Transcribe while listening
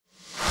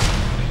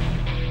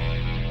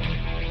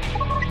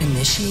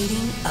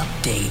Initiating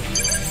update.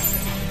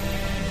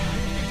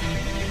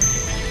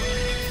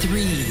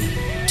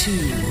 3, 2,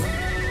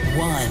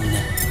 1,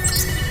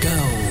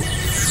 go.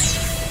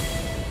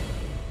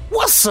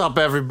 What's up,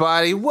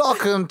 everybody?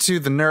 Welcome to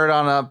the Nerd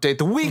On Update,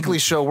 the weekly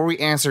show where we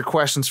answer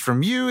questions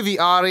from you, the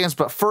audience,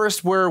 but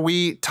first where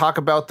we talk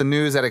about the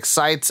news that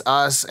excites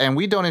us, and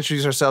we don't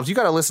introduce ourselves. You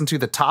got to listen to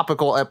the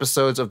topical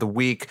episodes of the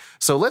week.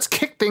 So let's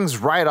kick things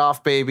right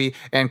off, baby.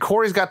 And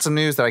Corey's got some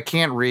news that I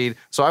can't read,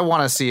 so I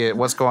want to see it.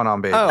 What's going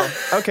on, baby? Oh,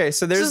 okay.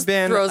 So there's Just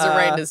been throws it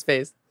right in his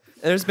face.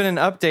 There's been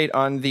an update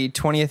on the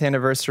 20th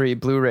anniversary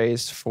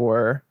Blu-rays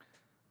for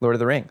Lord of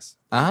the Rings.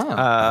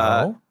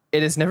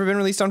 It has never been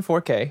released on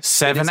 4K.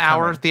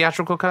 7-hour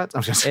theatrical cuts?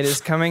 I'm just It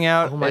is coming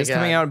out. Oh my it is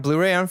coming God. out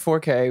Blu-ray on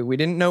 4K. We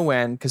didn't know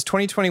when, because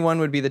 2021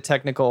 would be the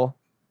technical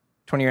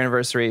 20-year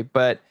anniversary.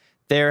 But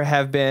there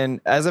have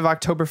been, as of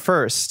October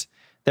 1st,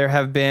 there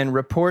have been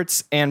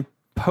reports and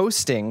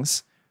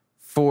postings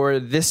for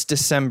this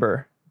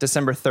December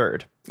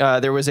 3rd.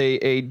 There was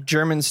a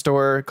German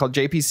store called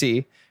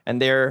JPC, and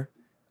their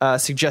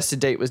suggested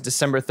date was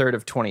December 3rd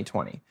of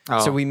 2020. Oh.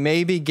 So we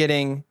may be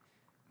getting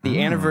the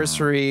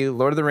anniversary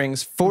Lord of the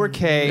Rings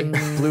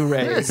 4K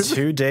Blu-rays.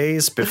 2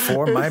 days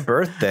before my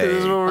birthday.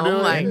 This is what we're Oh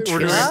doing. my We're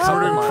doing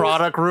God.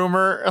 product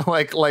rumor,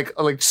 like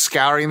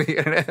scouring the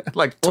internet.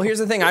 Well, here's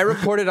the thing. I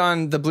reported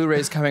on the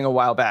Blu-rays coming a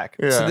while back.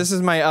 Yeah. So this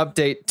is my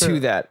update to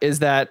that, is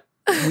that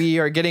we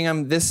are getting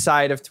them this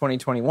side of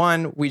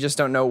 2021. We just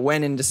don't know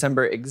when in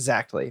December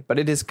exactly, but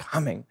it is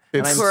coming.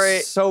 And I'm Corey-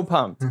 so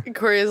pumped.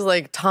 Corey is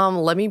like, Tom,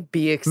 let me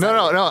be excited.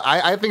 No.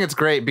 I think it's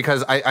great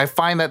because I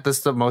find that this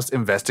is the most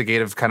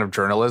investigative kind of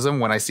journalism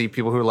when I see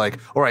people who are like,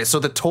 all right, so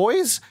the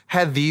toys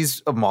had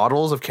these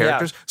models of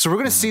characters, so we're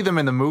going to see them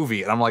in the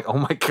movie. And I'm like, oh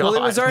my God. Well,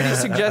 it was already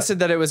suggested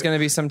that it was going to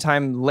be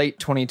sometime late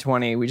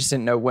 2020. We just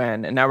didn't know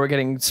when. And now we're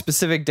getting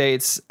specific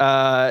dates.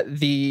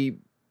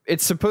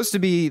 It's supposed to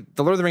be,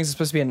 the Lord of the Rings is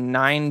supposed to be a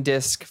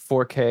 9-disc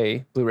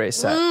 4K Blu-ray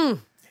set.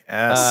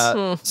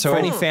 Yes. So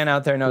any fan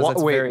out there knows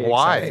that's very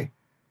exciting.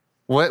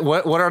 Why?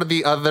 What are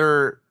the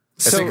other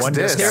So one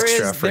disc there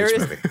extra is, for there each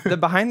is movie. the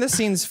behind the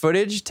scenes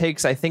footage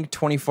takes, I think,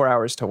 24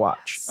 hours to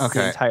watch. Okay.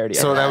 The entirety.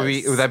 So of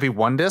it. would that be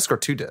 1 disc or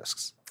 2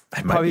 discs?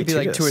 It might Probably be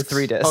like 2 or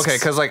 3 discs. Okay,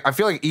 because like I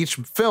feel like each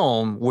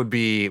film would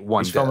be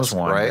one Each disc, film is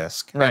one right?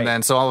 disc. Right. And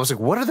then so I was like,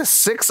 what are the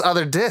 6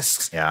 other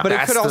discs? Yeah. But it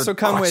That's could the also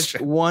come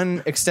question. with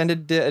one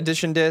extended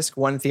edition disc,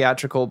 one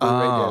theatrical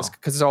Blu-ray Oh. disc,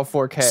 because it's all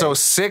 4K. So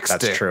 6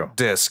 That's true.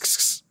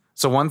 discs.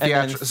 So one And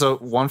then- so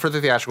one for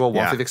the theatrical, one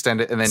Yeah. for the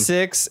extended, and then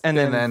 6 and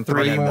and then then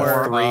 3 three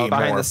more more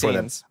behind the for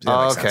scenes. Yeah,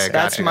 that makes Okay, sense.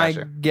 That's Gotcha, my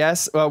gotcha.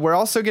 guess. We're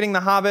also getting The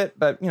Hobbit,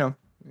 but you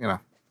know,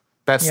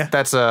 that's Yeah.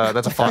 that's a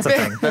floppy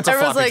thing. that's a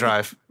Everyone's floppy like-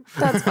 drive.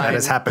 That's fine. That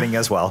is happening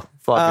as well.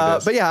 Floppy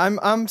disk. But yeah,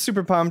 I'm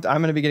super pumped. I'm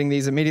going to be getting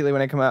these immediately when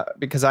they come out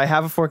because I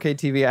have a 4K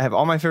TV. I have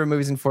all my favorite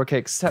movies in 4K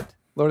except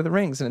Lord of the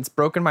Rings, and it's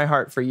broken my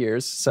heart for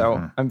years.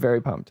 So I'm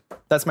very pumped.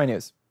 That's my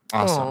news.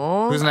 Awesome.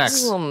 Aw, Who's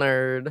next? Little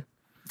nerd.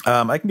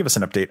 I can give us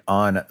an update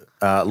on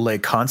Les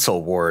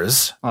Console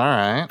Wars All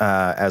right.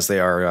 as they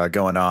are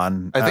going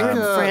on. I think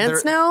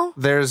France now?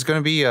 There's going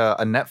to be a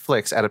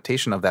Netflix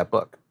adaptation of that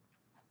book.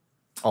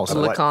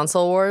 Also, The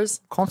Console Wars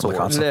Console Le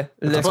Wars. Console.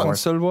 Le book.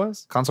 Console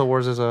Wars? Console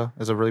Wars is a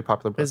really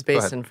popular book. is Go based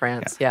ahead. in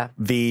France. Yeah.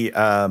 The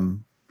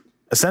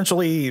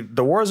essentially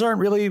the wars aren't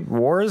really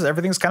wars.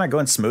 Everything's kind of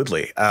going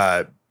smoothly.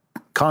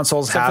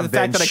 Consoles Except for have the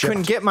fact been that I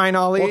couldn't get mine,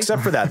 Ollie. Well,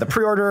 except for that, the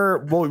pre-order.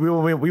 Well,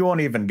 we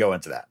won't even go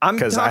into that I'm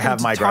because talking I have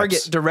to my Target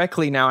gripes.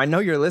 directly now. I know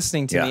you're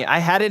listening to Yeah. me. I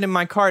had it in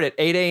my cart at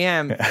 8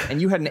 a.m.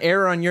 and you had an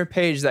error on your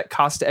page that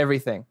cost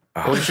everything.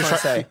 Well,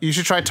 you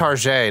should try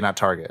Target, not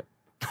Target.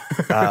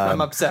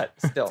 I'm upset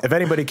still. If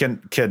anybody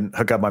can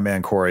hook up my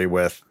man Corey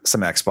with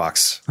some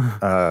Xbox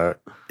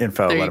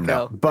info, There let you him go.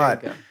 know. There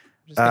But you go.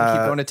 Just gonna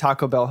keep going to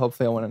Taco Bell.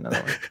 Hopefully, I win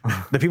another one.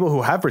 the people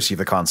who have received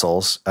the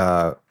consoles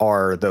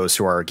are those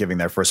who are giving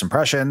their first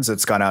impressions.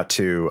 It's gone out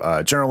to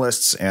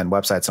journalists and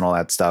websites and all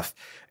that stuff.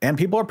 And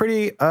people are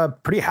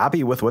pretty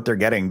happy with what they're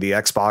getting. The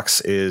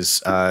Xbox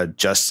is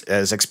just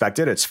as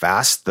expected. It's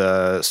fast.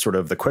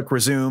 The quick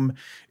resume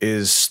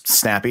is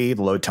snappy.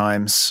 The load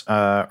times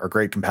are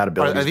great.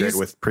 Compatibility is great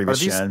with previous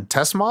are these gen.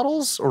 test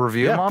models or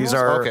review Yeah, models? these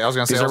are okay. I was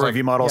going to say these are I was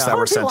review like, models yeah. that how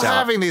were are people sent out.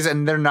 having these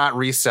and they're not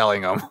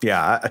reselling them?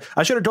 Yeah,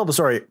 I should have told the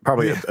story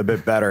probably a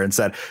bit better and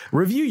said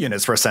review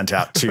units were sent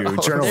out to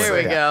journalists. There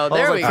we go. I was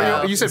There we like,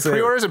 go. You said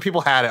pre-orders and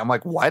people had it. I'm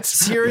like, what?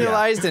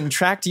 Serialized and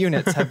tracked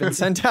units have been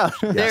sent out.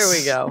 There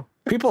we go.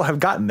 People have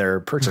gotten their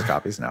purchase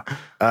copies now.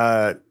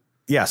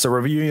 So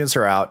review units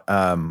are out,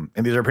 and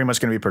these are pretty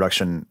much going to be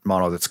production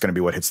model. That's going to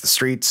be what hits the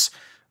streets.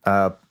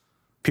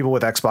 People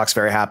with Xbox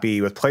very happy,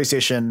 with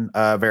PlayStation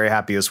very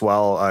happy as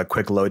well.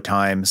 Quick load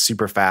time,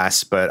 super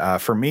fast. But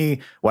for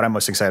me, what I'm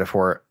most excited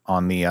for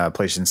on the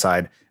PlayStation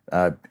side,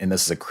 and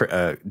this is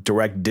a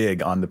direct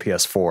dig on the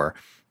PS4,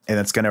 and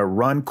it's going to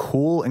run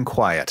cool and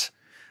quiet.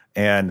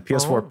 And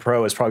PS4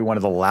 Pro is probably one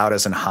of the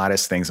loudest and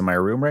hottest things in my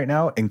room right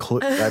now.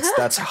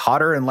 That's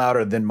hotter and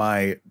louder than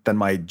my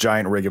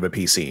giant rig of a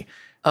PC.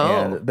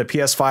 And the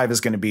PS5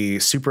 is going to be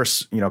super,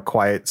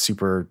 quiet,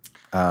 super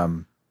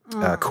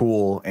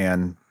cool,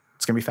 and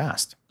it's going going to be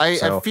fast. I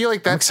So, feel like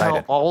I'm that's how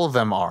excited. all of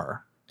them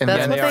are. And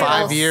That's then what they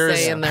all 5 years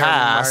say in their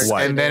pass,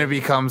 remarks. and then it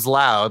becomes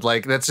loud.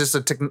 Like that's just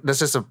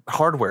a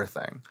hardware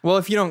thing. Well,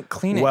 if you don't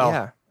clean it, Well,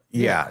 yeah.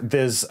 yeah,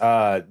 there's Get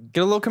a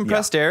little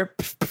compressed air.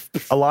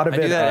 a lot of I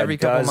it do that every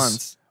couple does-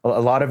 months. A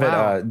lot of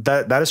Wow. it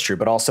that is true,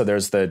 but also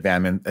there's the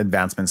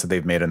advancements that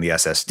they've made on the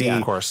SSD, Yeah,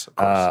 of course.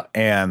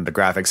 and the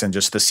graphics, and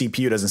just the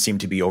CPU doesn't seem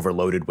to be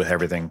overloaded with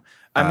everything.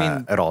 I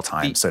mean, at all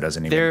times, so it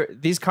doesn't even.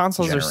 These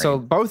consoles are so,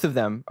 generate. both of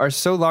them are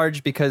so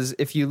large because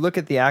if you look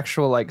at the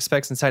actual like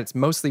specs inside, it's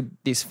mostly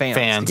these fans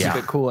to keep Yeah.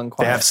 it cool and They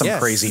quiet. have some Yes.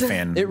 crazy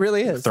fan. It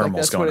really is. Like, thermals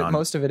that's going what on.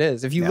 most of it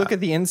is. If you look Yeah. at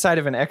the inside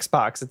of an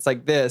Xbox, it's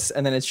like this,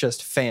 and then it's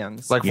just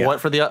fans. Like Yeah.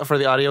 what for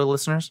the audio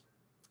listeners?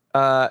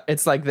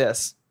 It's like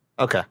this.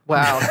 Okay,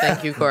 Wow.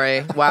 Thank you,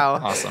 Corey. Wow.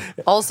 awesome.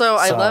 Also,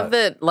 I So- love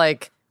that,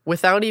 like,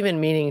 without even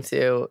meaning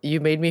to, you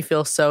made me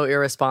feel so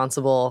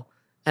irresponsible.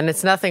 And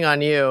it's nothing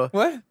on you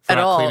What? For at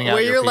not all. cleaning out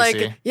Where your you're PC.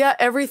 like, yeah,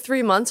 every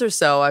 3 months or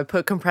so, I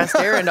put compressed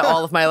air into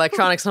all of my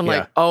electronics. I'm Yeah.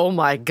 like, oh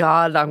my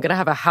God, I'm going to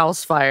have a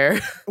house fire.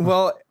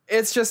 Well,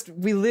 it's just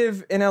we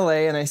live in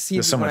LA, and I see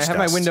There's so when I much have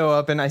dust. my window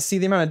up, and I see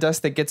the amount of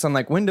dust that gets on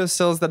like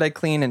windowsills that I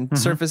clean and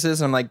surfaces,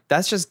 and I'm like,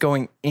 that's just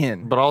going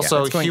in. But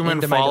also, That's going human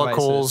into my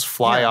follicles devices.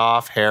 fly Yeah.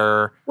 off,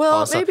 hair. all Well,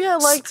 that stuff. maybe I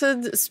like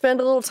to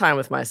spend a little time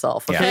with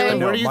myself. Yeah. Okay?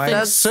 Caitlin, where do you think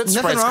That's- soot Nothing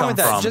sprays wrong come with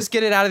that. from? Just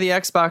get it out of the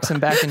Xbox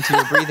and back into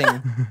your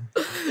breathing.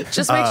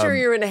 Just make sure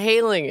you're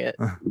inhaling it.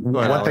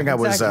 One thing I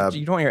was Exactly.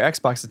 You don't want your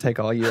Xbox to take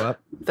all you up.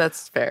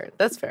 That's fair.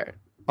 That's fair.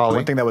 Ollie?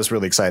 One thing that was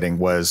really exciting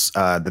was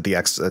that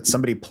that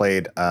somebody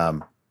played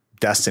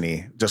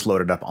Destiny, just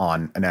loaded up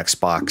on an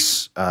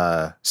Xbox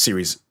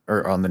Series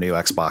or on the new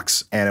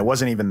Xbox, and it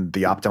wasn't even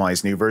the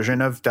optimized new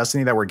version of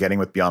Destiny that we're getting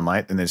with Beyond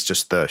Light, and it's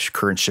just the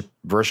current ship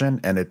version,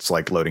 and it's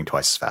like loading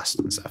twice as fast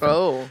and stuff. And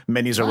Oh.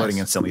 menus are loading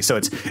instantly, so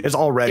it's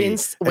already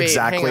Wait,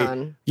 exactly hang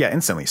on.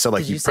 instantly. So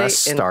like Did you say press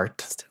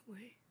start,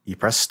 instantly? you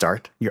press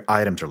start, your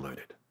items are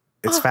loaded.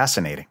 It's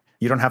fascinating.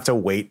 You don't have to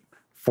wait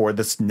for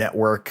this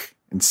network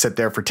and sit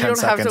there for 10 don't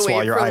have to seconds while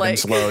wait your for,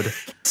 items like, load.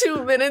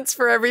 2 minutes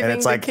for everything And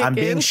it's to like, kick I'm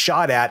being in.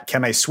 shot at.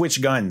 Can I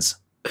switch guns?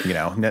 You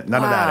know, none of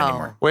that Wow.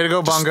 anymore. Way to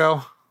go,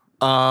 Bungo.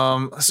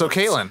 So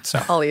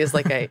Caitlin, Ollie is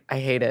like, I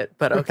hate it,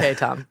 but okay,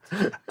 Tom.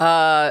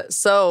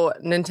 So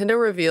Nintendo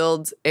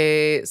revealed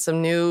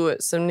some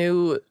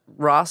new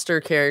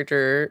roster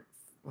character.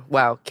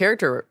 Wow,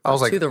 character I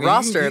was like, to the you-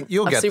 roster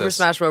you'll of get Super this.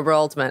 Smash Bros.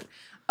 Ultimate.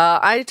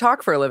 I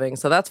talk for a living,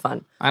 so that's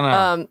fun. I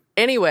know.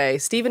 Anyway,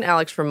 Steve and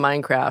Alex from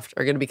Minecraft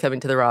are going to be coming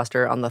to the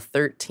roster on the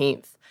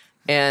 13th,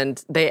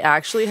 and they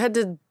actually had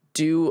to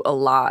do a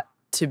lot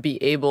to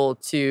be able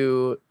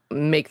to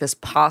make this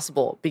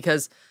possible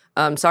because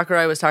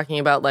Sakurai was talking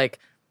about like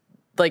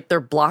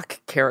they're block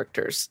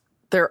characters.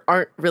 There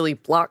aren't really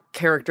block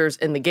characters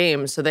in the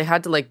game, so they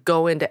had to like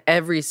go into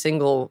every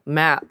single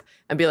map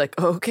and be like,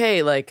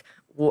 okay, like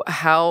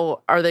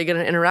how are they going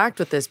to interact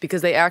with this?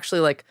 Because they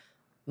actually like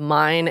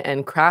mine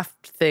and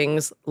craft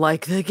things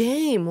like the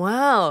game.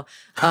 Wow.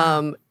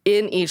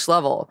 In each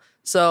level.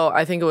 So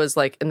I think it was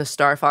like in the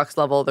Star Fox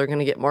level, they're going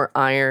to get more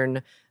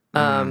iron.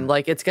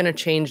 Like it's going to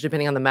change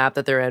depending on the map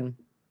that they're in.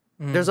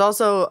 There's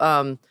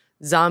also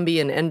zombie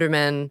and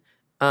Enderman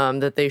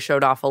that they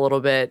showed off a little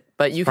bit,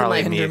 but you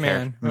probably can me,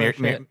 Enderman. Oh,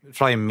 shit.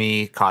 probably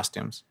me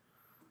costumes.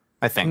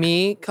 I think.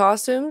 me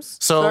costumes.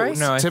 So, Sorry?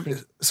 No, I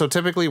think- so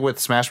typically with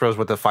Smash Bros.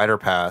 With the fighter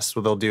pass,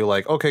 they'll do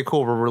like, okay,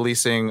 cool, we're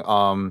releasing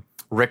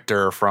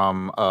Richter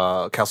from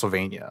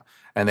Castlevania,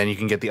 and then you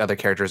can get the other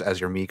characters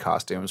as your Mii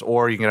costumes,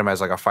 or you can get them as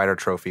like a fighter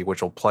trophy,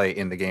 which will play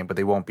in the game, but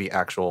they won't be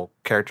actual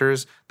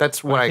characters.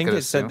 That's what I I think could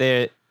it said assume.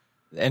 they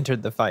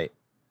entered the fight.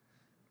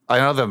 I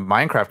know the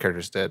Minecraft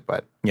characters did,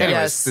 but Yeah.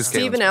 anyways, Yes, this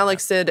Steve game's and fun.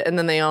 Alex did, and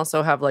then they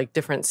also have like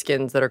different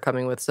skins that are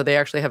coming with. So they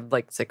actually have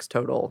like 6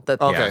 total.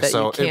 Okay, that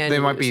so you can they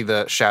might be use.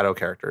 the shadow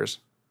characters.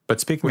 But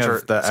speaking Which of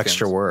are the skins.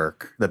 extra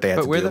work that they had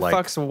But to where do, the like,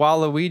 fuck's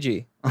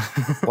Waluigi?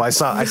 well, I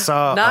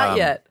saw Not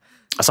yet.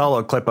 I saw a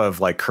little clip of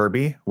like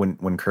Kirby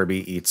when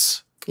Kirby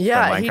eats.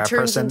 Yeah, the he Minecraft turns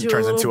person into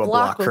turns a into little a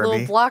block with Kirby.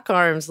 little block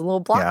arms, little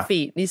block Yeah.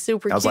 feet. He's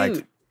super I was cute.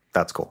 like,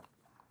 that's cool.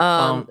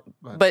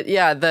 But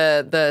yeah,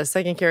 the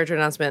second character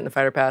announcement in the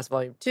Fighter Pass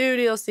Volume 2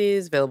 DLC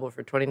is available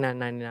for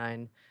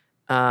 $29.99.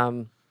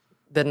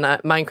 The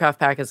Minecraft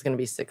pack is going to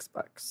be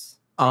 $6.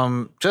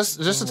 Just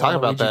to talk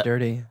about Waluigi that,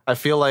 dirty. I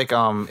feel like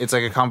it's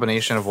like a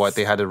combination of what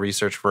they had to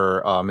research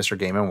for Mr.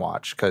 Game &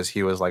 Watch because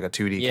he was like a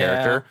 2D Yeah.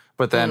 character,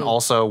 but then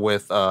also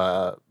with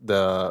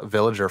the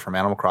villager from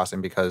Animal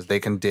Crossing because they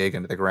can dig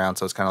into the ground.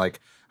 So it's kind of like,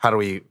 how do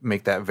we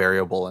make that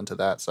variable into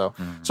that? So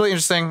it's really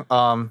interesting.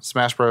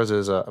 Smash Bros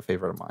is a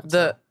favorite of mine.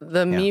 The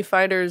Mii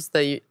fighters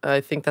that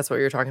I think that's what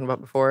you were talking about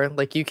before.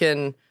 Like you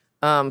can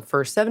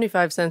for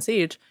 75 cents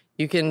each,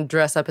 you can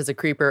dress up as a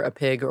creeper, a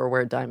pig, or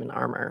wear diamond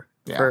armor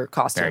for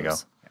costumes. There you go.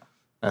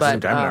 That's but,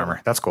 Diamond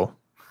armor. That's cool.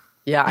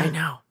 Yeah, I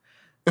know.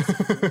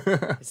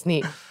 It's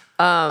neat.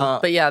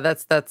 But yeah,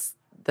 that's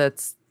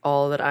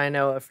all that I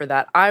know for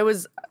that. I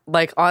was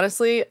like,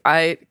 honestly,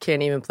 I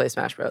can't even play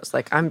Smash Bros.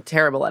 Like, I'm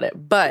terrible at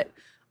it. But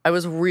I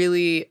was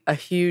really a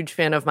huge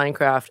fan of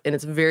Minecraft in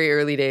its very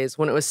early days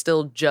when it was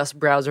still just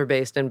browser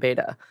based in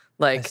beta.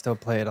 I Like, still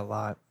play it a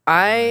lot.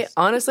 I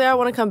honestly I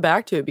want to come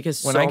back to it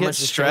because When so I get much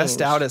has stressed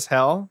changed. out as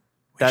hell,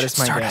 that is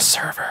my game.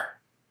 server.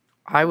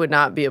 I would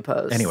not be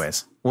opposed.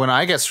 Anyways, When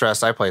I get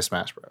stressed, I play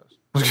Smash Bros.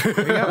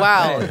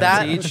 Wow, Hey,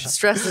 that to each-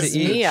 stresses to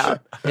me each out.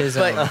 his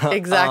But own.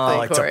 exactly, I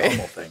like to Corey.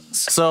 pummel things.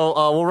 So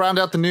we'll round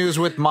out the news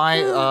with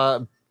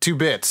my 2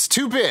 bits.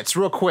 2 bits,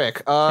 real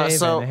quick. Hey,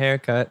 So man, a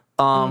haircut.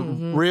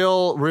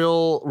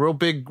 real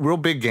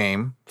big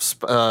game.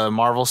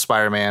 Marvel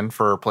Spider-Man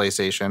for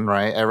PlayStation,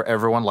 right?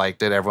 Everyone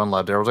liked it. Everyone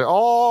loved it. Everyone was like,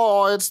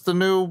 "Oh, it's the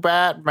new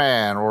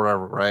Batman," or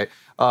whatever, right?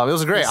 It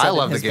was great. I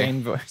love the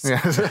game.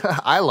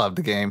 I love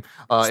the game.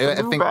 I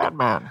think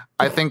Batman.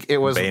 I think it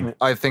was. Bane.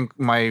 I think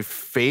my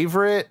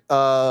favorite,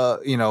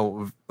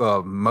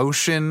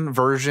 motion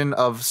version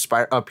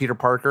of Peter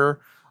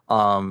Parker.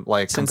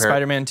 Like Since compared-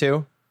 Spider-Man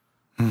 2.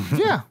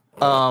 yeah.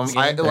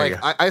 I There like you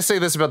go. I say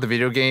this about the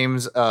video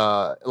games,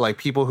 like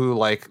people who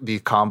like the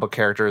comic book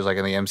characters like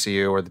in the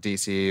MCU or the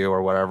DCU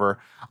or whatever.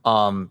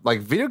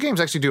 Like video games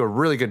actually do a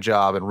really good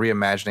job in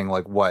reimagining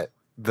like what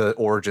the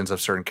origins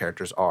of certain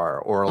characters are,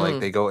 or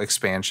like they go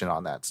expansion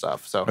on that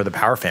stuff. So Or the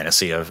power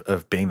fantasy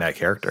of being that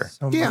character.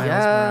 So Yeah. Miles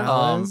Yeah.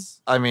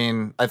 Morales. I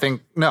mean, I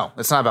think no,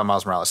 it's not about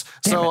Miles Morales.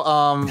 So,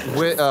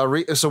 with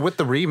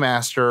the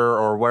remaster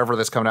or whatever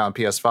that's coming out on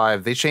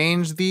PS5, they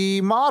changed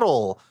the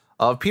model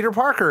of Peter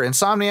Parker.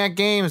 Insomniac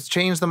Games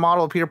changed the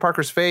model of Peter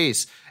Parker's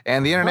face,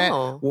 and the internet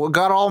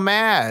got all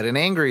mad and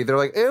angry. They're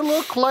like, it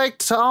looked like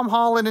Tom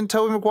Holland and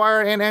Tobey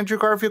Maguire and Andrew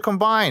Garfield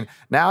combined.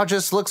 Now it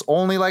just looks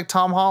only like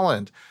Tom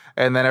Holland.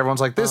 And then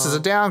everyone's like, this is a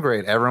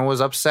downgrade. Everyone was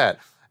upset.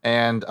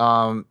 And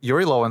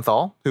Yuri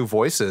Lowenthal, who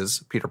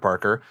voices Peter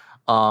Parker,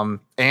 and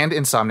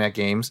Insomniac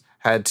Games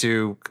had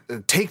to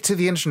take to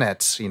the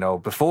internet,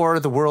 before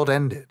the world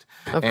ended,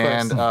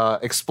 and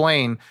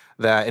explain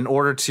that in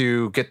order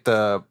to get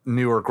the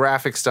newer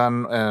graphics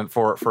done and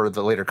for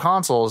the later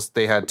consoles,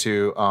 they had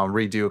to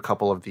redo a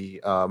couple of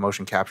the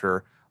motion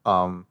capture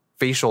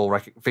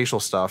facial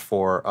stuff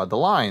for the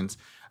lines.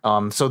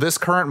 So this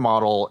current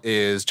model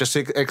is just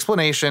an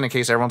explanation in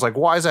case everyone's like,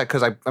 why is that?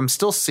 Because I'm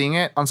still seeing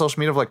it on social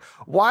media of like,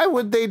 why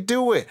would they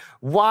do it?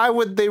 Why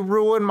would they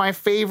ruin my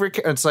favorite?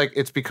 It's like,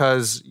 it's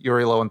because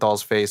Yuri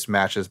Lowenthal's face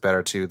matches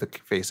better to the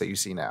face that you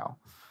see now.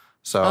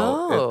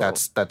 So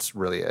that's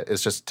really it.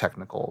 It's just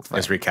technical thing.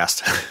 It's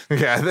recast.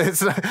 Yeah,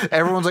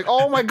 everyone's like,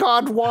 "Oh my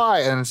god, why?"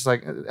 And it's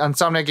like,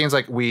 Insomniac Games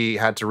like we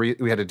had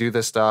to do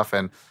this stuff,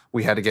 and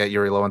we had to get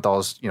Yuri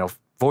Lowenthal's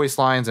voice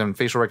lines and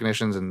facial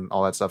recognitions and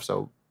all that stuff.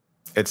 So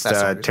It's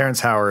That's what it is. Terrence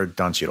Howard,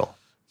 Don Cheadle.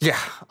 yeah,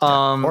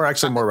 Or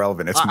actually more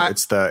relevant. It's I-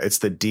 it's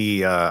the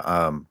D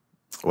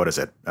what is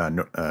it?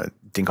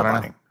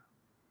 Dinkelbotting.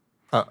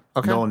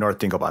 okay. Nolan North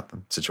Dinkelbot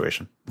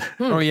situation.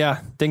 Oh,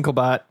 yeah.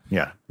 Dinklebot.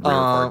 Yeah. Real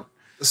hard.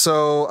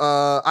 So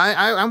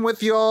I'm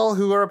with y'all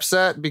who are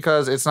upset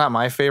because it's not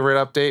my favorite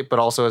update, but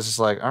also it's just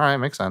like, all right,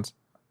 makes sense.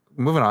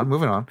 Moving on.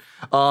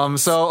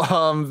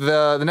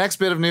 The next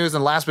bit of news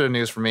and last bit of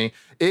news for me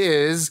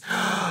is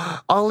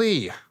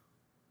Ali.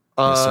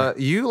 sir.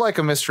 You like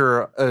a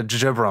Mr.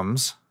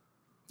 Jibrams.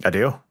 I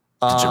do.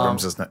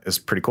 Jibrams is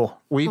pretty cool.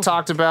 We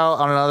talked about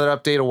on another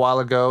update a while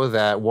ago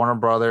that Warner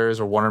Brothers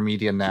or Warner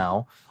Media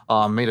now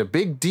made a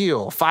big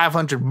deal,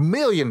 $500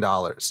 million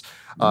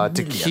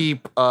to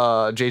keep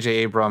J.J.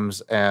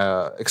 Abrams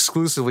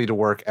exclusively to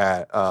work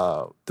at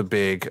the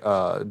big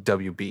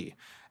WB.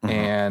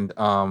 And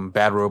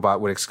Bad Robot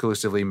would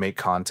exclusively make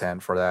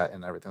content for that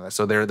and everything.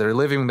 So they're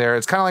living there.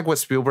 It's kind of like what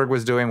Spielberg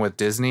was doing with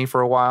Disney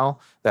for a while.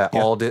 That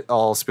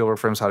all Spielberg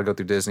films had to go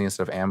through Disney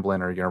instead of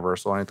Amblin or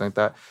Universal or anything like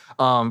that.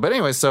 But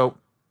anyway, so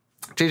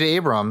J.J.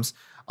 Abrams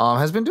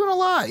has been doing a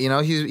lot.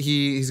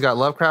 He's got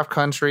Lovecraft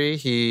Country.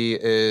 He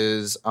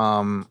is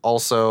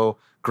also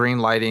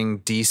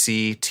greenlighting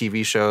DC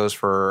TV shows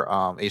for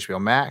HBO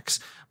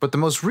Max. But the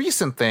most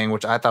recent thing,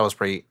 which I thought was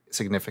pretty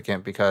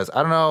significant, because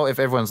I don't know if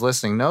everyone's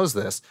listening knows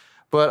this,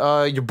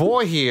 but your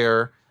boy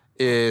here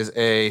is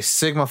a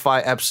Sigma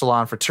Phi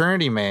Epsilon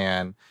fraternity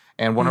man,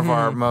 and one of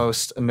our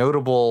most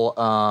notable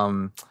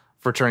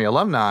fraternity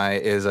alumni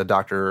is a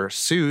Dr.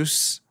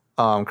 Seuss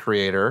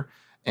creator,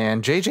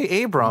 and J.J.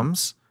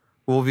 Abrams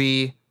will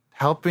be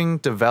helping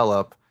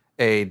develop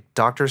a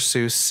Dr.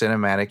 Seuss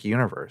cinematic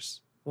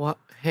universe. What?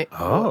 Hey,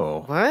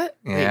 Oh. what?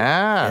 Wait,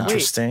 Yeah.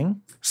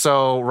 Interesting.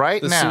 So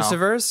right The now,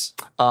 Seussiverse?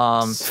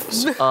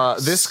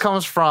 this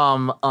comes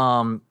from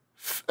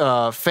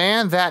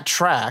Fan That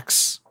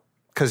Tracks,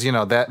 because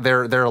that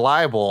they're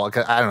liable.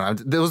 I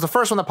don't know. It was the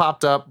first one that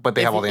popped up, but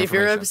they have all the If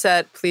you're information.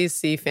 upset, please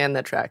see Fan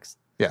That Tracks.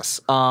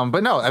 Yes.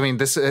 But no, I mean,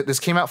 this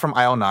came out from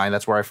aisle 9.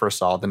 That's where I first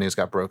saw it. The news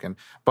got broken.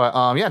 But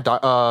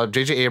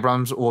J.J.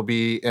 Abrams will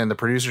be in the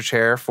producer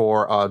chair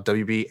for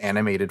WB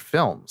animated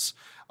films.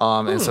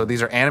 And so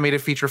these are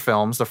animated feature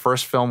films. The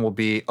first film will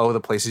be Oh, the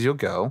Places You'll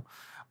Go.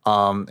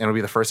 And it'll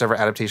be the first ever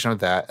adaptation of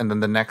that. And then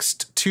the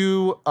next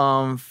two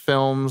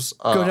films.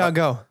 Go, dog,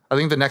 go. I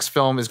think the next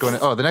film is going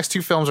to. The next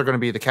two films are going to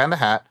be The Cat in the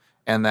Hat.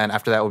 And then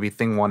after that will be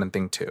Thing 1 and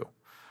Thing 2.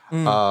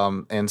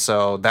 And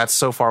so that's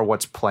so far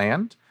what's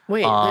planned.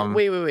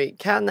 Wait.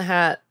 Cat in the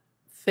Hat,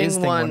 Is Thing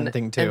Thing 1 1 and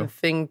Thing 2. and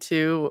Thing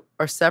 2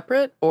 are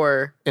separate,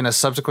 or In a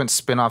subsequent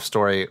spin-off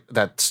story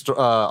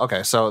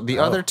okay, so the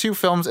other two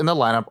films in the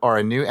lineup are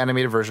a new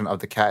animated version of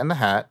The Cat in the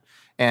Hat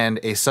and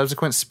a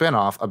subsequent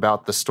spin-off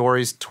about the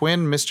story's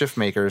twin mischief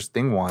makers,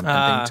 Thing 1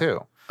 and Thing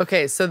 2.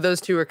 okay, so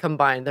those two are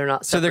combined. They're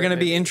not. So they're going to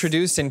be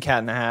introduced in Cat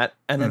in the Hat,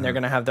 and then they're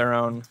going to have their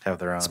own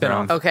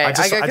spin-off. Okay, I got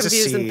just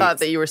confused and see- thought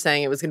that you were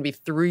saying it was going to be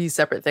three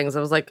separate things.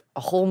 I was like, a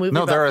whole movie.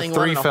 No, about there are Thing 1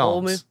 three and a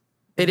whole films.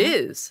 It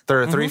is.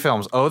 There are three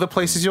films. Oh, the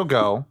Places You'll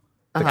Go,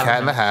 The Cat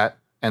in the Hat,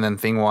 and then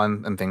Thing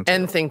 1 and Thing 2.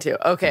 And Thing 2.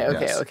 Okay.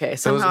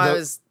 Yes. Somehow I Those-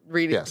 was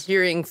reading, yes.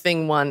 hearing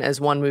Thing 1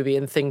 as one movie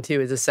and Thing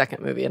 2 as a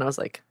second movie, and I was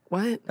like,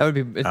 what? That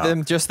would be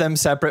them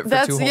separate for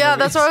That's two whole yeah. movies.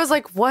 That's why I was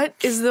like, what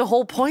is the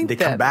whole point? They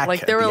then? come back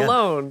like at they're the end.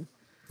 alone.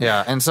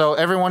 Yeah, and so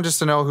everyone, just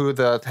to know who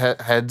the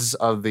heads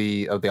of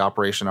the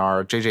operation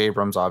are: J.J.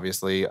 Abrams,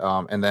 obviously,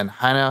 and then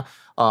Hannah.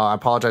 I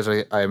apologize,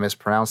 I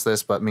mispronounced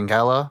this, but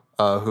Minghella,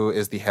 who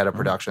is the head of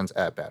productions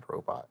at Bad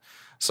Robot.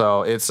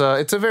 So it's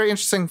a very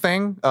interesting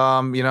thing.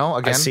 Again,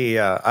 I see.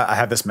 I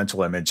have this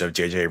mental image of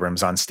J.J.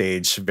 Abrams on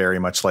stage, very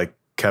much like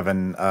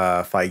Kevin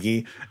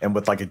Feige, and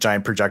with like a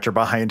giant projector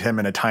behind him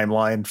and a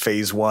timeline,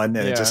 phase 1,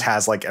 and it just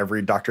has like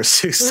every Dr.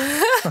 Seuss.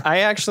 I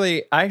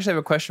actually have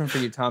a question for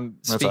you, Tom.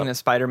 Speaking of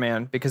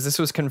Spider-Man, because this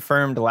was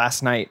confirmed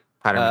last night.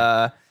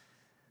 Spider-Man.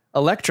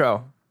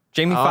 Electro.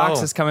 Jamie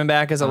Foxx is coming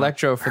back as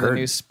Electro for the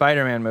new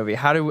Spider-Man movie.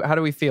 How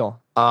do we feel?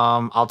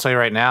 I'll tell you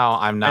right now,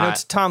 I'm not. I know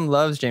Tom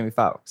loves Jamie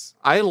Foxx.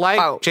 I like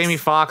Fox. Jamie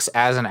Foxx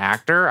as an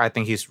actor. I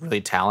think he's really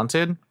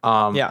talented.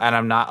 And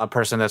I'm not a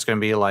person that's going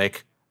to be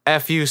like,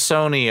 F you,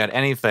 Sony, at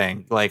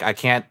anything. Like, I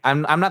can't.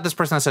 I'm not this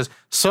person that says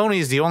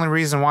Sony's the only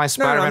reason why No,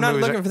 Spider-Man I'm not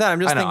movies looking for that. I'm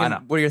just I know, thinking, I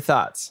know. what are your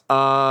thoughts?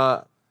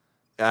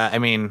 I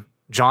mean,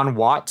 John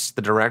Watts,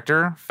 the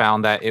director,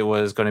 found that it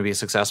was going to be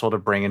successful to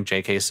bring in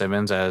J.K.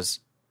 Simmons as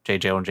J.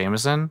 Jonah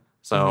Jameson.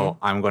 So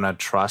I'm going to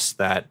trust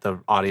that the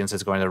audience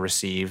is going to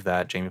receive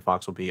that Jamie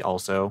Foxx will be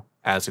also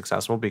as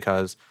successful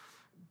because,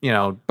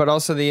 But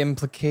also the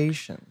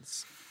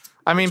implications.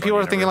 I mean, people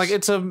are thinking like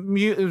it's a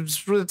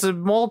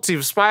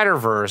multi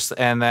Spider-Verse,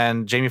 and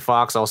then Jamie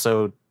Foxx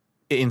also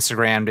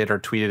Instagrammed it or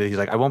tweeted it. He's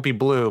like, I won't be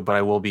Blue, but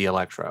I will be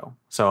Electro.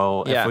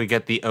 So if we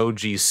get the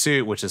OG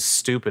suit, which is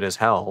stupid as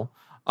hell,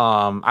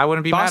 I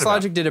wouldn't be Boss mad about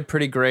Logic did a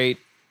pretty great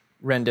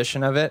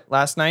rendition of it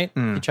last night.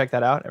 You check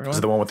that out, everyone. This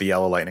is the one with the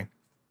yellow lightning.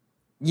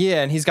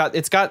 Yeah, and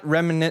it's got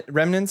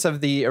remnants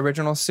of the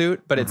original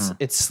suit, but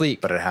it's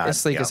sleek. But it's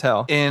sleek as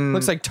hell. In-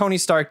 Looks like Tony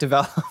Stark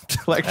developed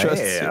Electro's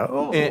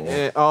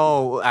suit.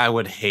 I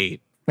would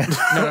hate.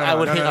 I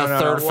would hate a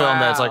third film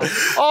that's like,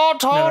 oh,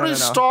 Tony no.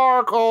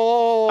 Stark.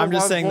 Oh, I'm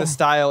just saying the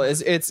style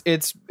is it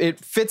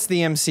fits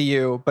the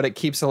MCU, but it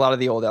keeps a lot of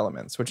the old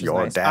elements, which is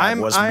Your nice. dad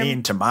was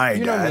mean to my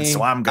you know dad, me.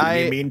 so I'm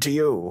going to be mean to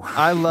you.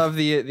 I love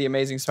the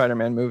Amazing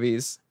Spider-Man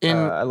movies.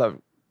 I love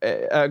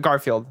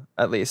Garfield,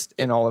 at least,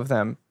 in all of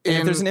them. And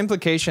if there's an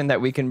implication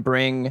that we can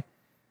bring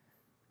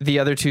the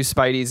other two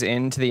Spideys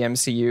into the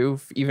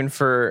MCU, even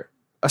for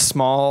a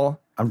small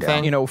I'm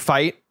down.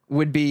 fight,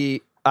 would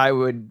be, I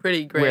would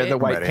Pretty great. wear the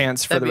white Ready.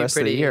 pants for That'd the be rest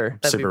of the pretty- year.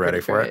 that'd be Super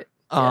ready pretty for great.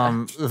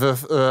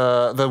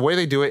 it. The way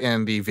they do it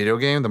in the video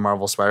game, the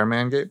Marvel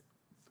Spider-Man game,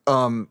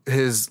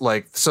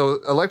 so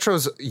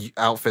Electro's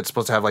outfit's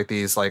supposed to have like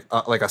these like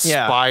a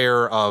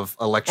spire of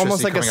electricity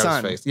Almost like a coming out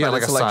sun. of his face. Yeah, but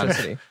like a it's sun.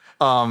 electricity.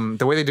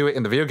 The way they do it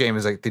in the video game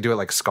is like they do it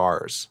like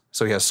scars.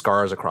 So he has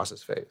scars across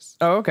his face.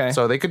 Oh, okay.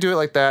 So they could do it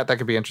like that. That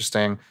could be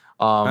interesting.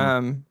 But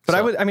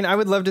I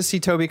would love to see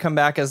Toby come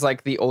back as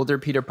like the older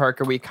Peter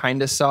Parker we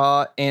kind of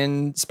saw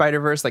in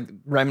Spider-Verse, like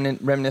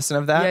reminiscent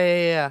of that.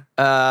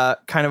 Yeah.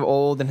 Kind of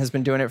old and has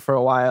been doing it for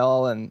a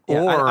while, and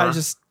I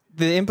just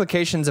the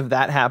implications of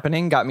that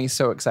happening got me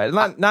so excited.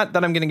 Not that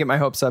I'm going to get my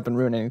hopes up and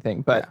ruin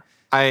anything, but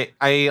I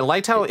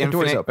liked how The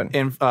door's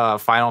open.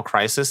 Final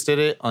Crisis did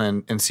it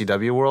in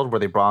CW World, where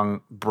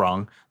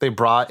they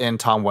brought in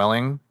Tom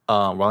Welling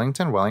from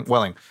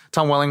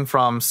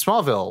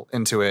Smallville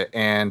into it,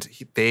 and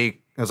it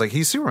was like,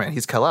 he's Superman,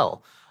 he's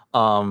Kal-El,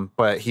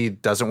 but he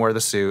doesn't wear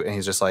the suit, and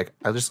he's just like,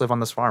 I just live on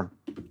this farm,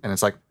 and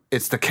it's like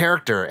it's the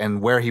character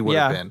and where he would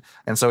have been,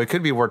 and so it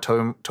could be where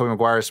Tobey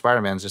Maguire's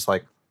Spider-Man's just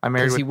like, I'm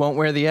married because with he won't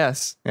wear the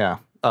S.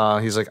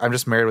 he's like, I'm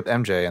just married with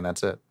MJ, and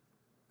that's it.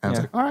 And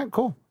it's like, all right,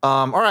 cool.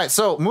 All right,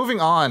 so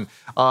moving on,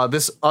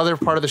 this other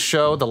part of the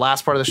show, the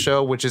last part of the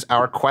show, which is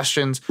our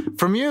questions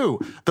from you,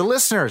 the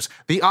listeners,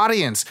 the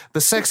audience, the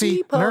sexy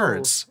people.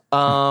 nerds.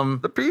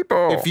 The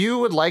people. If you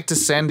would like to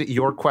send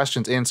your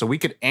questions in so we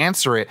could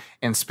answer it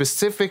and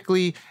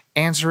specifically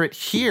answer it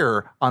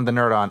here on the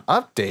Nerd On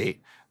Update,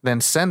 then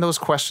send those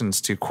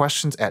questions to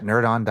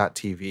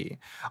questions@nerdon.tv.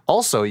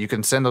 Also, you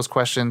can send those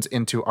questions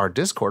into our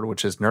Discord,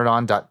 which is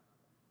nerdon.tv.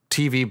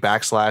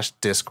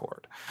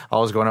 nerd.tv/Discord. I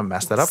was going to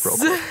mess that up real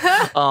quick.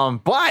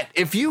 But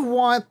if you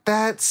want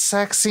that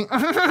sexy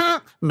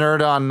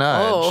Nerd on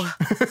Nudge,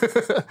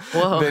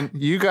 Whoa. then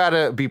you got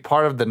to be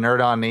part of the Nerd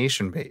on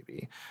Nation,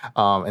 baby.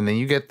 And then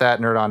you get that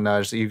Nerd on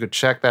Nudge. So you could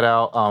check that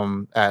out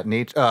at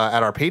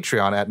our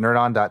Patreon at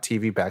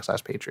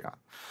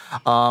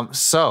nerdon.tv/Patreon.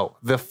 So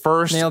the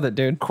first Nailed it,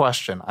 dude.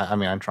 question,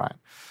 I'm trying.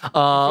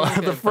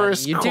 good, The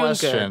first buddy. You're doing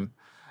question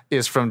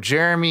is from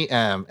Jeremy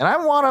M. And I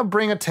want to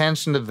bring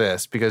attention to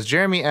this because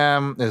Jeremy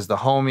M is the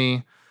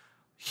homie.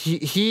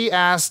 He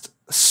asked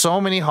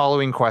so many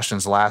Halloween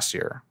questions last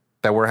year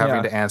that we're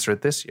having to answer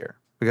it this year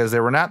because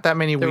there were not that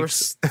many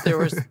weeks.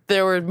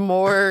 There were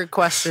more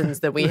questions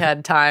than we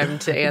had time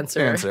to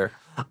answer.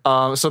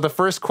 So the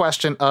first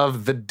question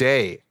of the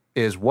day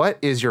is, what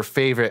is your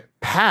favorite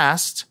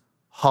past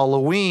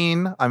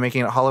Halloween, I'm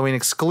making it Halloween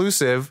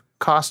exclusive,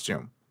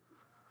 costume?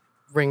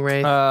 Ring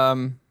Wraith.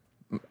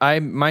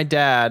 My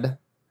dad,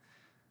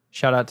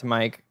 shout out to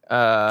Mike,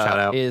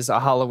 out. is a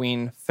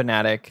Halloween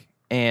fanatic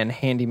and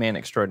handyman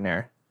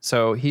extraordinaire.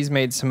 So he's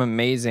made some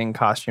amazing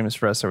costumes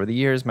for us over the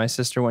years. My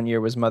sister one year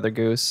was Mother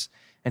Goose,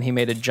 and he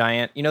made a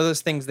giant, you know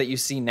those things that you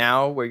see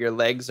now where your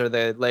legs are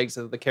the legs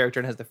of the character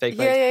and has the fake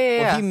legs?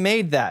 Yeah. Well, he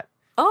made that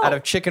out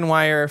of chicken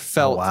wire,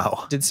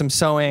 felt, did some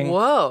sewing,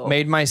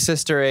 made my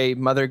sister a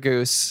Mother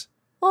Goose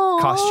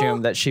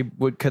costume that she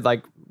could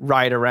like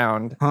ride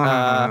around.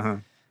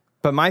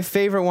 But my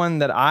favorite one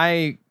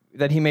that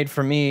he made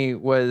for me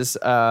was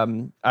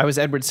I was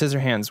Edward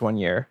Scissorhands one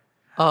year.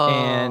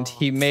 And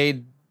he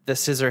made the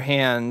scissor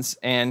hands,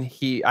 and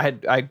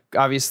I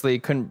obviously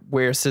couldn't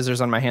wear scissors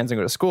on my hands and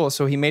go to school,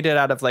 so he made it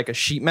out of like a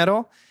sheet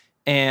metal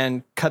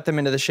and cut them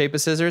into the shape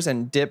of scissors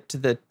and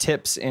dipped the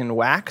tips in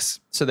wax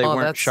so they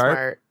weren't sharp.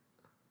 Smart.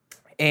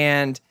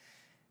 And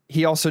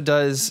he also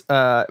does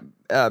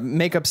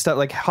makeup stuff.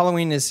 Like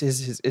Halloween is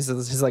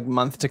his like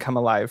month to come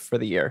alive for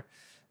the year.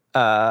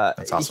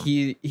 That's awesome.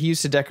 He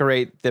used to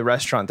decorate the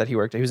restaurant that he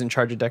worked at. He was in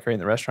charge of decorating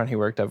the restaurant he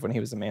worked at when he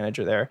was the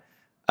manager there.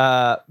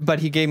 But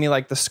he gave me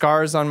like the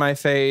scars on my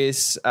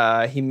face.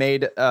 He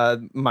made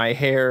my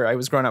hair. I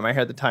was growing out my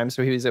hair at the time,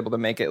 so he was able to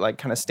make it like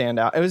kind of stand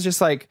out. It was just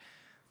like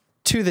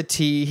to the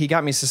T. He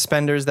got me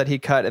suspenders that he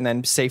cut and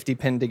then safety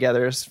pinned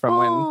together from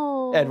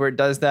when Edward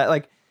does that.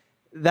 Like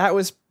that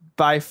was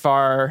by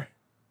far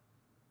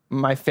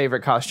my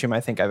favorite costume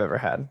I think I've ever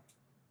had.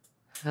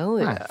 Hell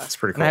yeah. That's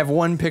pretty And cool. I have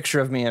one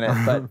picture of me in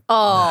it, but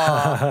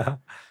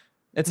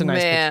it's a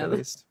nice picture at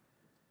least.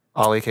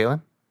 Ollie,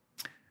 Kaylin?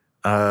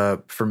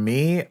 For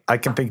me, I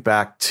can think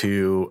back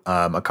to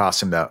a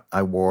costume that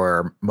I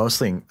wore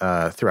mostly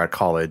throughout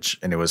college,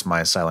 and it was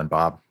my Silent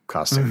Bob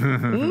costume.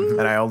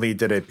 And I only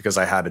did it because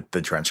I had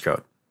the trench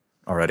coat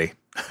already.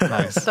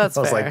 Nice. That's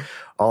I was fair. like,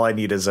 all I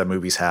need is a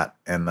movie's hat,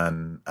 and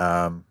then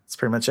that's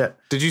pretty much it.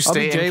 Did you I'll stay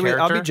be in Jay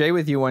character? I'll be Jay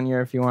with you one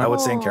year if you want. I would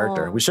stay in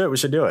character. We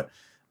should do it.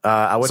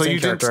 I would So stay you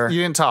in character.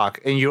 you didn't talk,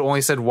 and you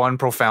only said one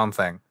profound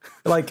thing.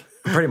 Like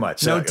pretty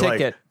much. No Like,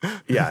 ticket.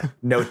 yeah,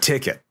 no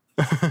ticket.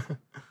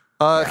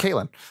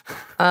 Caitlin.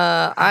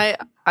 I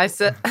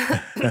said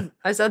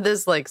I said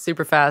this like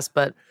super fast,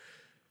 but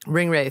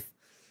Ring Wraith.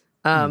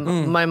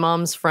 My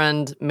mom's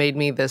friend made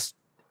me this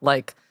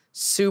like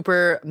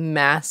super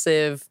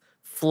massive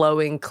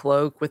flowing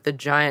cloak with a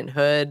giant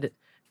hood,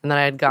 and then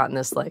I had gotten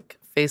this like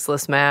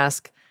faceless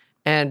mask,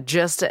 and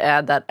just to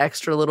add that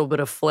extra little bit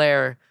of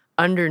flair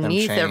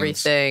underneath chains.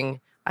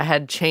 everything, I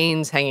had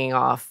chains hanging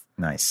off.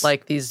 Nice.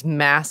 Like these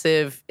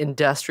massive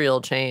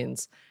industrial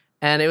chains.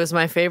 And it was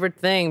my favorite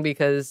thing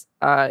because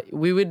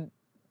we would,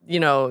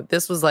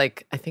 this was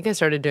like, I think I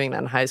started doing that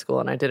in high school,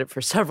 and I did it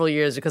for several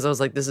years because I was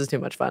like, this is too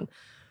much fun.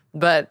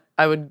 But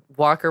I would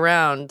walk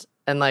around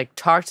and like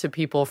talk to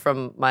people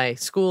from my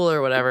school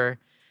or whatever.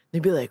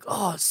 They'd be like,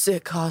 oh,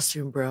 sick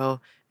costume,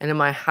 bro. And in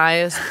my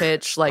highest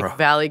pitch, like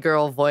Valley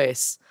Girl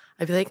voice,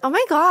 I'd be like, oh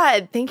my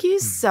God, thank you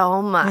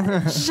so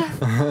much.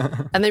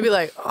 And they'd be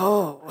like,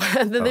 oh.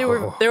 And then they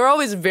were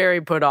always very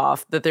put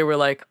off that they were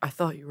like, I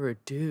thought you were a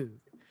dude.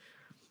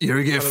 You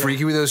ever get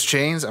freaky with those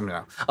chains? I mean,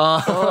 no.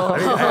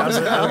 I was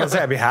gonna say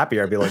I'd be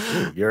happier. I'd be like,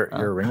 "Ooh, you're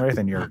a ring wraith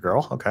and you're a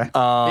girl. Okay.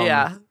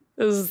 Yeah,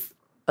 it was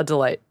a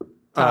delight.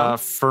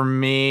 For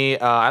me,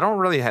 I don't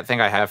really think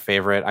I have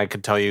favorite. I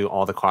could tell you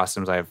all the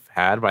costumes I've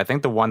had, but I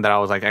think the one that I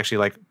was like actually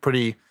like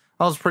I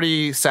was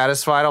pretty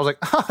satisfied. I was like,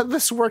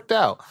 this worked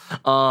out.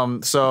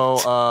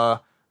 So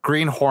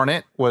Green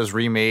Hornet was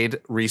remade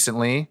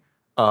recently.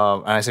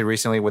 And I say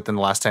recently within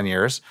the last 10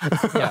 years.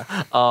 Yeah.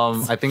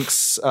 I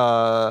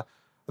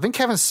think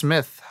Kevin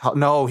Smith,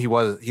 no, he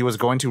was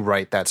going to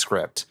write that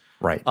script.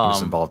 Right. He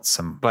was involved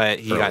some, But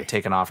he early. got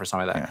taken off or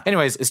something like that. Yeah.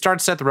 Anyways, it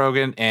starts Seth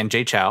Rogen and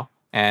Jay Chow.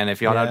 And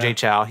if y'all know Jay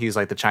Chow, he's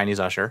like the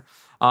Chinese usher.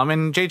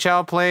 And Jay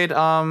Chow played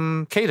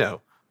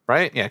Kato,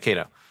 right? Yeah,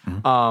 Kato.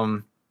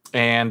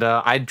 And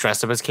I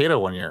dressed up as Kato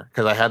one year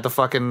because I had the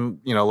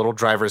fucking little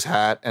driver's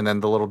hat and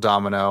then the little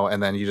domino,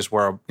 and then you just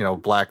wear a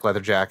black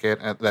leather jacket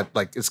that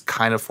like is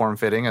kind of form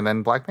fitting, and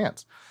then black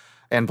pants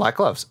and black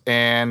gloves.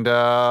 And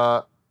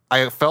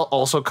I felt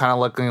also kind of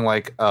looking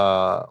like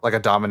a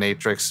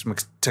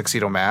dominatrix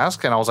tuxedo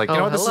mask, and I was like, you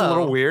know what, this is a hello.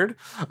 little weird,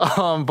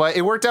 but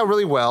it worked out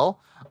really well.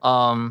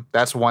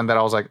 That's one that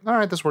I was like, all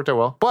right, this worked out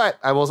well. But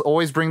I will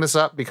always bring this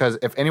up because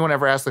if anyone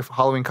ever asks the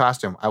Halloween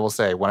costume, I will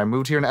say when I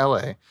moved here in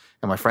LA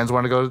and my friends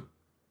wanted to go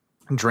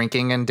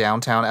drinking in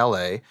downtown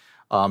LA,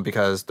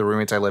 because the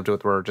roommates I lived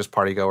with were just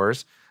party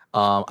goers,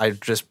 I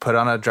just put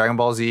on a Dragon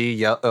Ball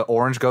Z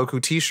orange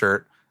Goku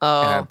T-shirt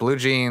and had blue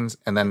jeans,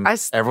 and then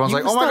everyone's you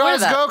like, "Oh my still god, wear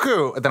it's that.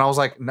 Goku!" And then I was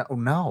like,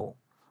 "No,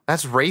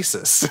 that's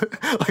racist.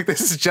 Like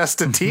this is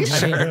just a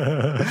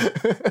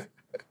T-shirt."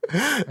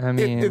 I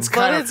mean, It's But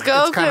kind it's of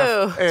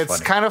Goku. It's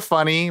kind of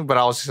funny, but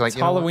I was just like, it's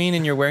you know what? Halloween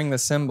and you're wearing the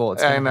symbol.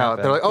 It's I gonna know.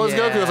 happen. They're like, "Oh, it's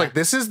Goku." I was Yeah. like,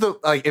 "This is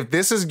if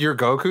this is your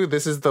Goku,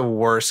 this is the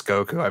worst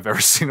Goku I've ever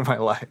seen in my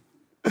life."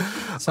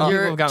 Some people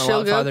You're have gotten a chill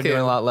lot farther, Goku. doing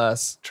a lot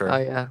less. True. Oh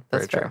yeah,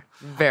 that's Very fair.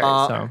 Very.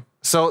 So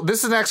So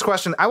this is the next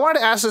question. I wanted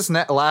to ask this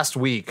last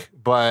week,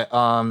 but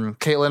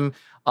Caitlin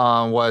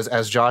was,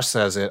 as Josh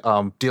says it,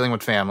 dealing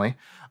with family.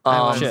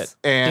 shit.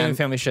 And Dealing with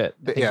family shit.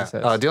 I think yeah, he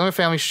says. dealing with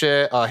family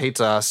shit,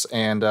 hates us,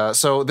 and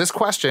so this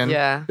question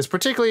Yeah. is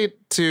particularly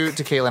to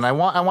Caitlin. I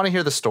want to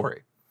hear the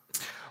story.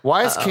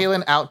 Why is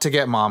Caitlin out to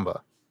get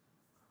Mamba?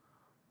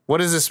 What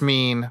does this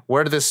mean?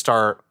 Where did this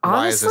start?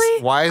 Honestly,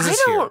 Why is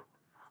this here?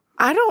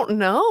 I don't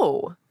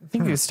know. I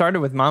think it started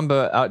with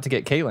Mamba out to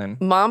get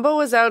Caitlin. Mamba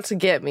was out to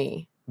get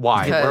me.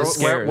 Why?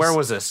 Because- Where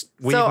was this?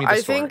 Weave So me the I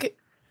story. think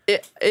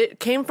it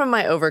came from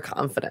my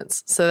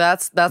overconfidence. So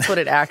that's what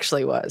it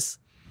actually was.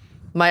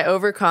 My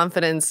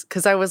overconfidence,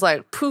 because I was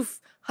like,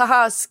 poof,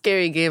 haha,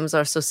 scary games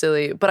are so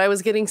silly. But I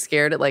was getting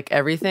scared at like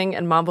everything,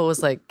 and Mamba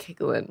was like,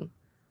 Caitlin,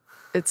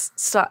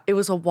 it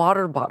was a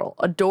water bottle,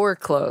 a door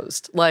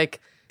closed. Like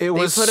It they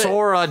was put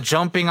Sora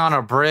jumping on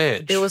a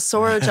bridge. It was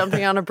Sora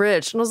jumping on a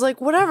bridge. And I was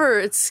like, whatever,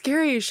 it's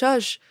scary,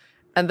 shush.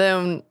 And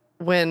then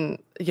when,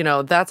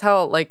 that's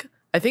how, like,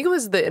 I think it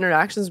was the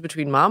interactions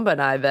between Mamba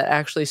and I that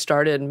actually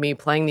started me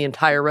playing the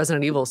entire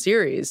Resident Evil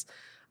series.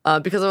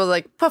 Because I was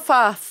like,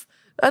 puff,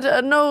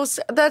 no,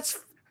 that's,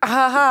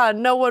 haha,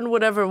 no one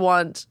would ever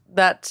want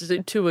that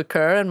to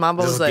occur. And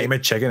Mamba This was is a like, game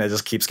of chicken. It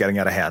just keeps getting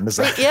out of hand. Is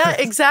that yeah,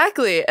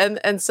 exactly.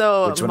 And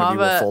so Which one of you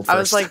will Mamba, fold I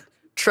was first? like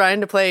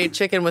trying to play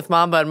chicken with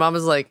Mamba, and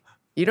Mama's like,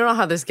 you don't know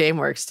how this game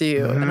works, do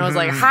you? And I was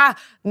like, ha,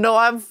 no,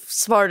 I'm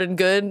smart and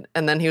good.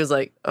 And then he was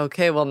like,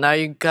 okay, well, now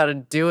you got to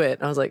do it.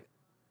 And I was like,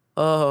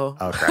 oh.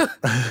 Oh crap.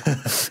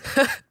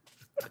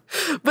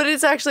 But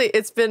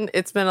it's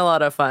been a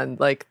lot of fun.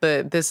 Like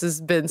this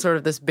has been sort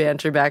of this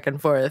banter back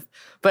and forth.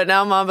 But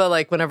now Mamba,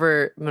 like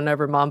whenever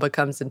Mamba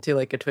comes into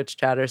like a Twitch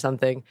chat or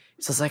something,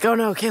 he's just like, oh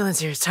no, Caitlin's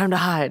here. It's time to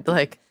hide.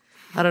 Like,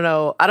 I don't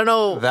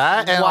know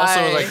that, and why.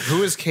 also like,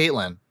 who is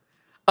Caitlin?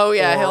 Oh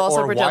yeah, he'll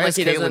also or pretend why like is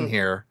he Caitlin doesn't.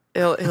 here?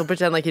 He'll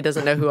pretend like he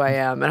doesn't know who I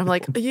am, and I'm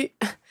like,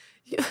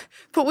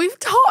 but we've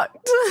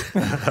talked.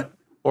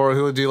 Or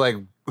who would do like,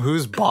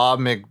 who's Bob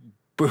Bob's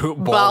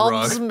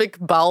Balrog?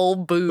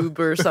 McBall boob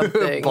or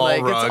something. Ball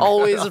Like rug. it's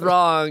always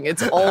wrong.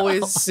 It's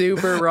always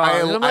super wrong.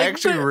 And I'm I like,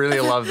 actually but- really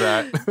love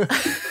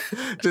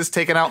that. Just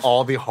taking out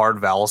all the hard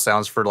vowel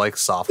sounds for like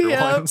softer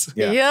Yep. ones.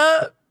 Yeah.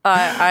 Yep.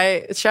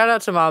 I shout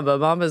out to Mamba.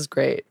 Mamba's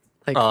great.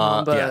 Like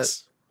Mamba.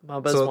 yes.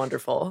 Mamba's So-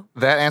 wonderful.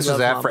 That answers Love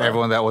that for Mamba.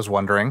 everyone that was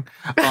wondering.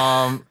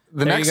 The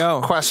you next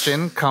go.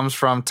 question comes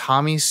from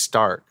Tommy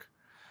Stark.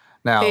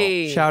 Now,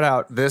 Hey. Shout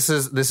out. this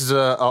is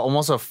a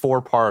almost a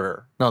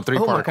three-part Oh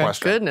my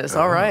question. goodness.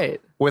 All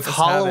right. With Let's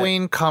have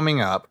Halloween coming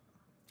up,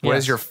 what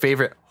is Yes. your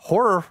favorite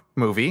horror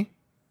movie,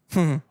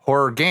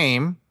 horror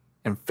game,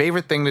 and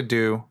favorite thing to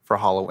do for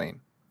Halloween?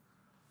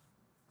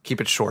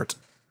 Keep it short.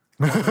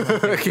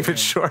 Keep it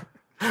short.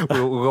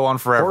 We'll go on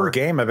forever. Horror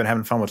game. I've been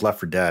having fun with Left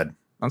 4 Dead.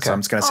 Okay. So I'm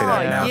just gonna say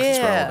that Oh, now because it's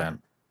yeah.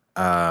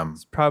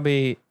 relevant.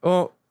 Probably.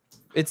 Oh,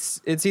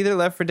 it's either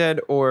Left 4 Dead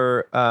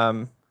or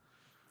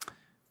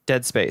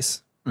Dead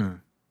Space. The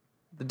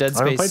Dead I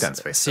haven't Space, played Dead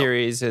Space, though.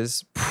 series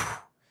is,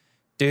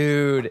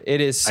 dude,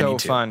 it is so need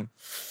to. fun.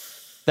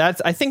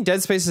 I think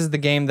Dead Space is the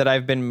game that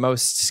I've been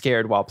most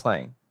scared while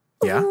playing.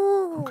 Yeah.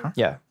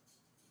 Yeah.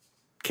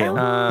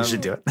 Caleb, you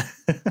should do it.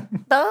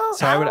 So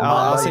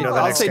I'll say you know the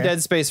I'll next say game?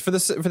 Dead Space for the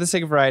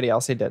sake of variety.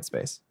 I'll say Dead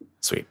Space.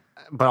 Sweet.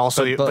 but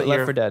also, but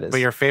Left 4 Dead is. but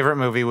your favorite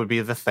movie would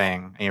be The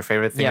Thing, and your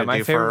favorite thing Yeah, to my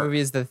do favorite for movie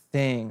is The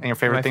Thing. and your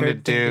favorite My thing to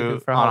do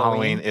for on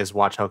Halloween is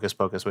watch Hocus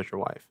Pocus with your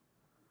wife.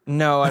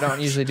 No, I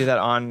don't usually do that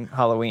on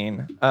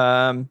Halloween.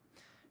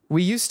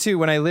 We used to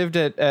when I lived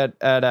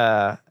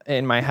at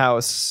in my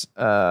house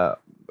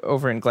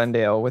over in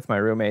Glendale with my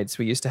roommates.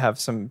 We used to have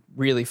some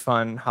really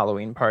fun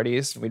Halloween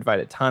parties. We'd invite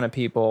a ton of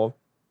people.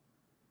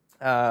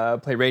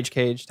 Play Rage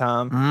Cage,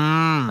 Tom.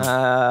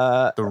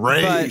 The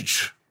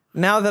rage.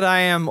 Now that I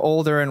am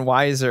older and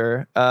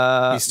wiser,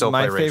 still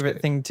my play Rage favorite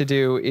Cage. thing to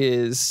do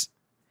is,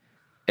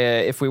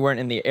 if we weren't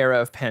in the era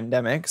of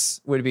pandemics,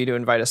 would be to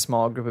invite a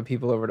small group of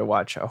people over to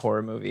watch a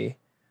horror movie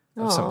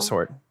of Aw. some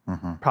sort.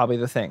 Probably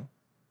The Thing.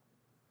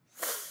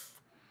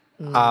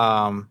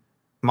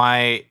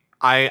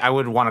 I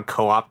would want to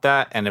co-opt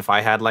that, and if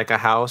I had like a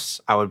house,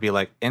 I would be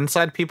like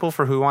inside people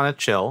for who want to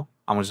chill.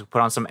 I'm just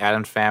put on some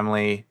Addams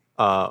Family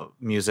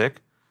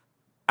music.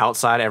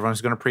 outside.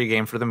 Everyone's going to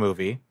pregame for the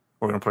movie.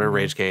 We're going to play a Mm-hmm.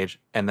 Rage Cage,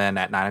 and then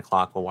at 9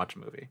 o'clock we'll watch a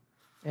movie.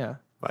 Yeah.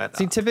 But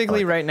See,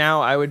 typically right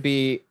now I would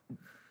be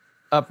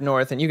up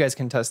north, and you guys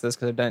can test this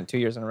because I've done it 2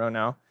 years in a row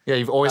now Yeah,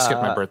 you've always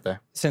skipped my birthday.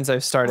 since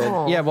I've started.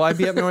 Oh. Yeah, well, I'd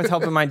be up north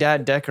helping my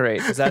dad decorate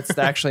because that's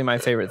actually my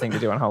favorite thing to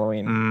do on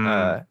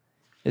Halloween.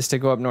 Is to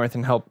go up north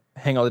and help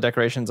hang all the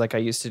decorations like I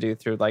used to do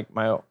through like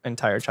my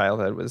entire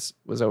childhood. Was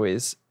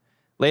always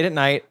late at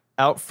night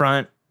out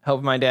front,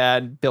 helping my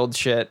dad build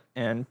shit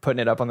and putting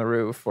it up on the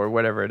roof or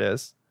whatever it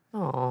is.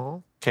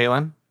 Oh,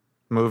 Caitlin,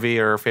 movie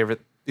or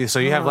favorite? So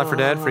you have Left 4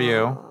 Dead for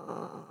you,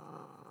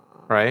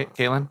 right,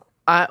 Caitlin?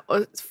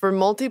 for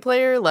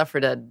multiplayer, Left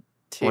 4 Dead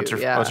 2. What's your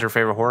yeah.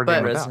 favorite horror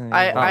But game? right now? Resident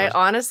I Evil.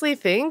 honestly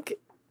think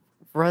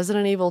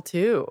Resident Evil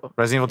 2.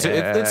 Resident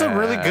Evil 2. It's a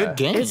really good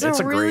game. It's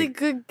a really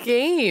good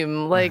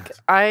game. Like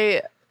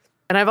I've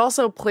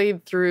also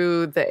played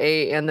through the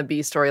A and the B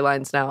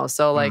storylines now.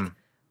 So like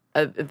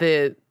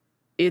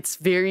it's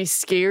very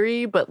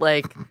scary, but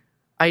like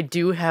I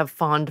do have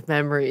fond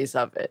memories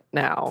of it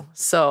now.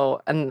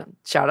 So, and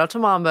shout out to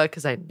Mamba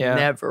because I Yeah.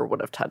 never would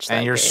have touched that.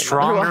 And you're game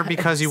stronger otherwise.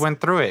 because you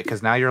went through it.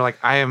 Because now you're like,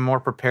 I am more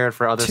prepared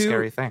for other 2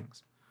 scary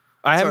things.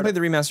 I haven't Sort played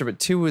the remaster, but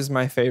 2 was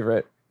my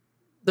favorite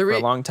The for a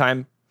long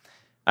time.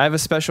 I have a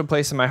special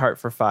place in my heart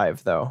for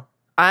 5, though.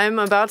 I'm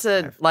about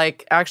to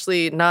like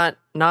actually not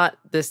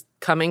this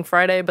coming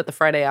Friday, but the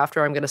Friday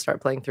after. I'm going to start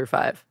playing through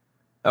 5.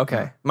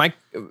 Okay, I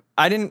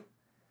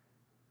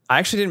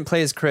actually didn't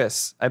play as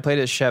Chris. I played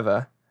as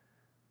Sheva.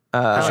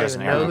 I don't has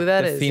even an arrow. know who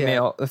that the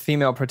is. the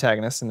female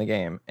protagonist in the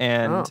game,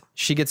 and Oh.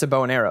 she gets a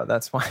bow and arrow.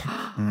 That's why.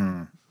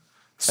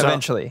 So,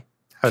 Eventually,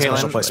 I have a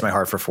special Caitlin? place in my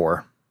heart for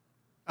 4.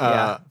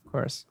 yeah, of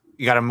course.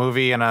 You got a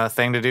movie and a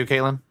thing to do,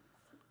 Caitlin?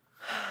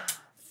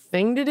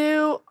 Thing to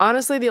do?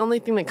 Honestly, the only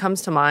thing that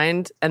comes to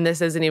mind, and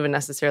this isn't even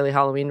necessarily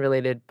Halloween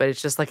related, but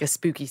it's just like a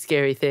spooky,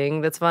 scary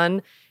thing that's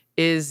fun,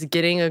 is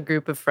getting a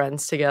group of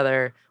friends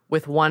together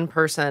with one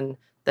person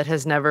that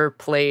has never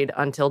played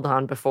Until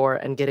Dawn before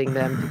and getting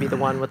them to be the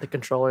one with the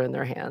controller in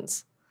their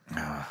hands.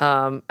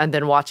 And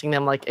then watching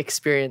them like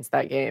experience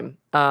that game.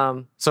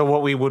 So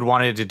what we would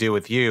wanted to do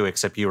with you,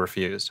 except you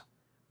refused.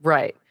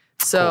 Right.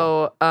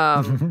 So,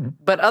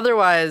 but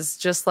otherwise,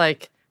 just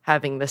like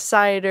having the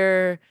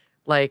cider,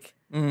 like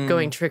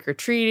going trick or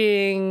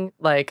treating,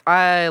 like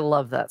I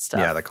love that stuff.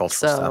 Yeah, the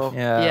cultural stuff.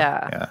 Yeah.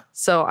 Yeah.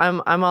 So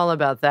I'm all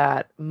about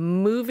that.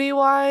 Movie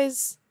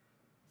wise,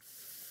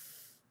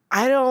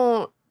 I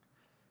don't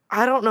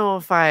know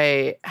if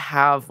I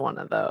have one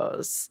of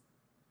those.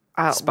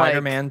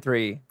 Spider-Man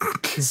 3.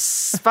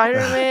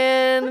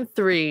 Spider-Man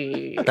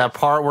 3. That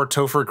part where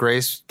Topher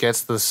Grace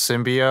gets the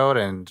symbiote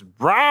and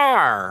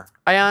roar.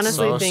 I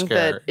honestly So think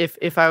scary. that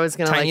if I was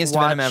gonna Tiniest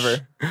like venom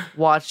ever.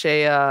 watch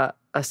a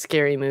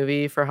scary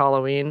movie for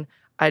Halloween,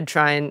 I'd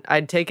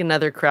take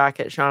another crack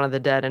at Shaun of the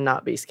Dead and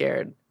not be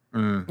scared.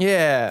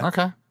 Yeah,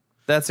 Okay.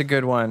 that's a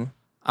good one.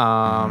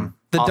 Um,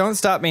 The "Don't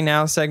Stop Me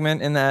Now"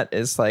 segment in that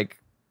is like,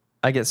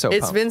 I get so.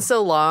 It's pumped. been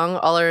so long.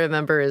 All I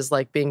remember is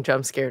like being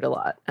jump scared a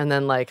lot, and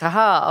then like,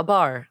 haha, a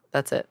bar.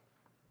 That's it.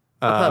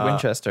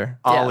 Winchester.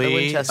 Yeah, the Ali,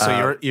 Winchester.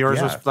 so yours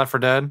yeah. was Left 4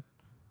 Dead?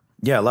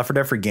 Yeah, Left 4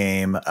 Dead for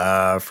game.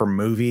 For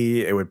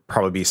movie, it would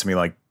probably be something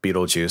like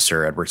Beetlejuice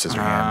or Edward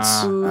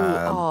Scissorhands. Ooh,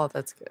 oh,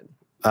 that's good.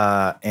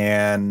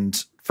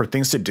 And for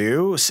things to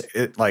do,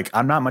 like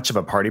I'm not much of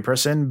a party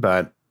person,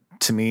 but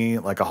to me,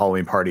 like a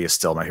Halloween party is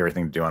still my favorite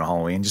thing to do on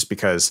Halloween, just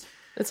because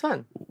It's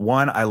fun.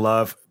 one, I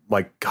love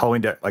like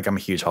Halloween, like I'm a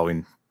huge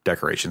Halloween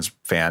decorations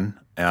fan.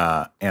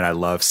 And I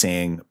love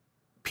seeing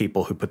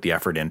people who put the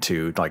effort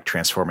into like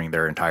transforming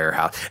their entire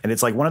house. And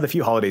it's like one of the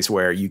few holidays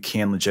where you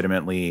can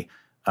legitimately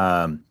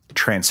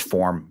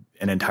transform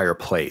an entire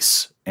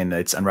place and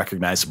it's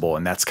unrecognizable.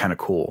 And that's kind of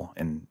cool.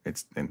 And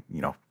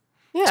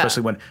Yeah.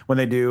 especially when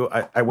they do,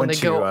 I went they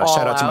to go all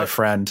shout out to my out.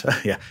 friend.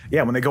 Yeah.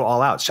 When they go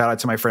all out, shout out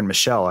to my friend,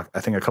 Michelle. I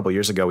think a couple of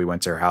years ago, we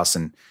went to her house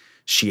and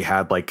she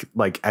had like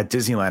at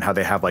Disneyland, how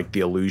they have like the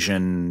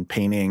illusion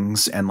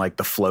paintings and like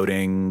the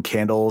floating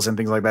candles and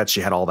things like that.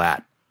 She had all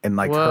that in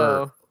like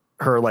Whoa.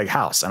 her like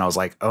house. And I was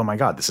like, oh my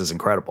God, this is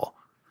incredible.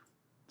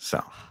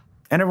 So,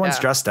 and everyone's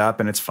Yeah. dressed up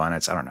and it's fun. I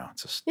don't know.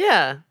 It's just,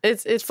 Yeah.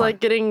 It's like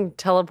getting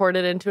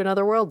teleported into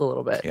another world a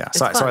little bit. yeah. It's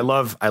So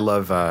fun. I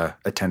love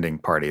attending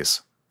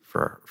parties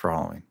for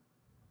Halloween.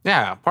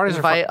 Yeah, parties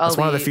are fun. Invite It's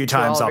one of the Ali few to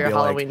all times of I'll your be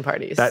like, Halloween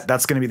parties.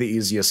 That's going to be the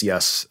easiest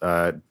yes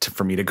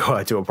for me to go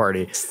out to a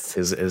party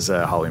is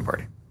a Halloween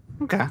party.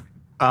 Okay.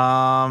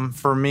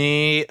 For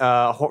me,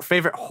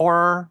 favorite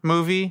horror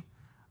movie.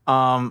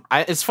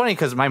 It's funny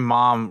because my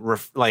mom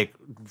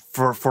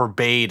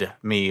forbade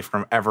me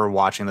from ever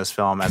watching this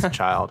film as a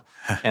child,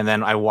 and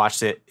then I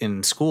watched it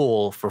in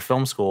school for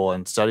film school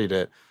and studied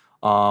it,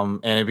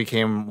 and it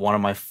became one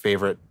of my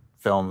favorite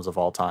films of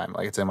all time.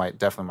 Like it's in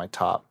definitely my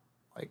top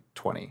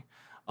 20.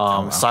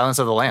 Silence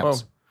of the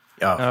Lambs.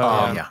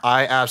 Yeah.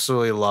 I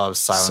absolutely love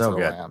Silence So of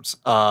the good. Lambs.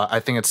 I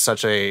think it's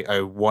such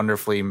a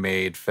wonderfully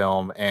made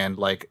film, and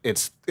like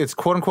it's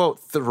quote unquote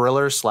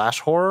thriller /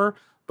 horror,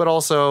 but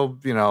also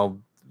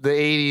the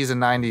 80s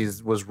and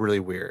 90s was really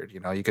weird. You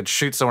know, you could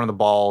shoot someone in the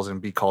balls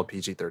and be called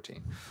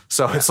PG-13.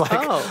 So it's like,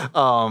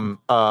 I'm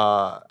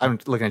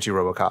looking at you,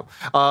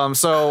 RoboCop.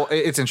 So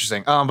it's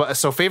interesting. But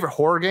so favorite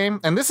horror game,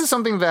 and this is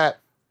something that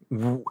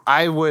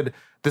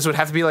this would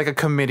have to be like a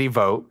committee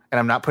vote, and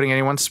I'm not putting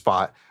anyone's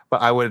spot,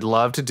 but I would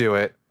love to do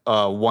it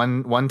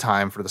one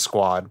time for the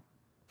squad,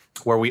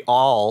 where we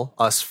all,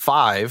 us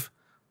 5,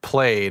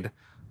 played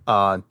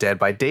Dead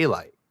by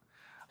Daylight.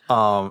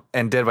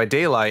 And Dead by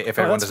Daylight, if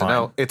everyone doesn't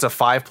know, it's a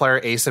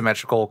 5-player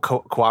asymmetrical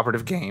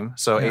cooperative game.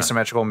 So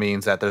asymmetrical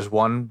means that there's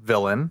one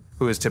villain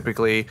who is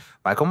typically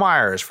Michael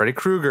Myers, Freddy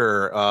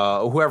Krueger,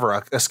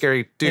 whoever, a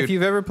scary dude. If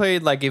you've ever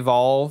played like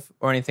Evolve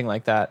or anything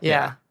like that.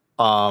 Yeah.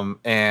 I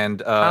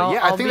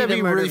think that'd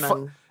be really fun.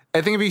 fun. I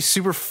think it'd be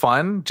super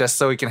fun just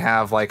so we can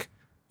have like,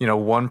 you know,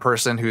 one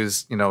person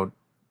who's, you know,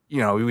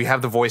 we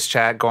have the voice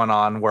chat going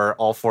on where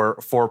all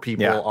four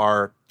people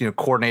are, you know,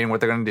 coordinating what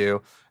they're going to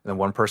do. And then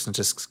one person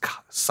just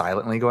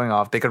silently going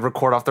off. They could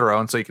record off their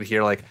own so you could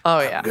hear like,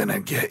 I'm going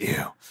to get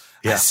you.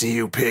 I see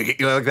you, pig.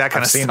 You know, like that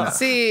kind of stuff.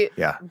 See,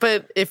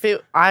 but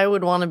I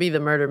would want to be the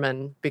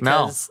murderman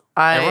because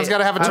everyone's got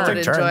to have a turn. I would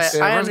enjoy it.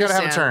 Everyone's got to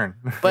have a turn.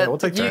 But we'll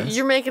take turns.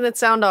 You're making it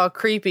sound all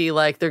creepy,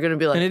 like they're going to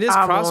be like, And it is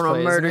I'm crossplay, going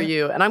to murder isn't it?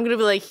 you. And I'm going to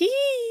be like,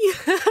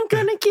 I'm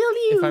going to kill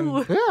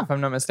you. If I'm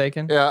not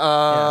mistaken.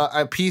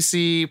 A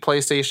PC,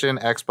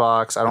 PlayStation,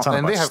 Xbox.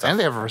 And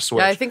they have a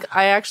Switch. Yeah, I think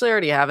I actually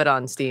already have it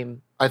on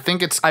Steam. I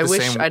think it's. I the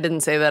wish same. I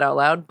didn't say that out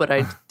loud, but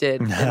I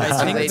did. And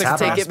I think they the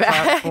just take it back.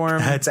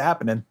 cross-platform. It's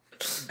happening.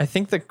 I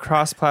think the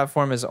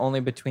cross-platform is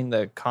only between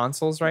the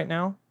consoles right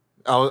now.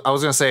 I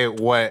was going to say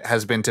what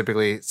has been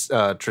typically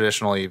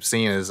traditionally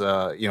seen is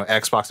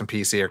Xbox and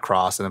PC are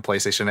cross, and then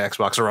PlayStation and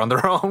Xbox are on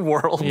their own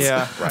worlds.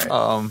 Yeah,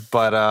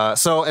 right.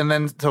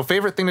 So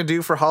favorite thing to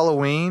do for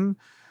Halloween,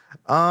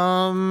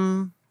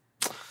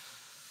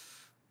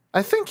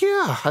 I think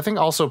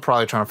also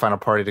probably trying to find a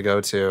party to go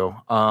to.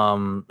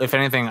 If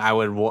anything, I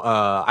would.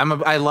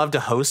 I love to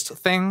host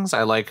things.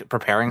 I like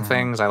preparing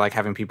things. I like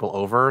having people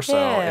over. So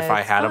if I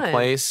had a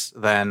place,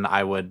 then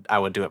I would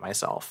do it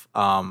myself.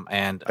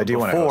 And I do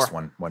want to host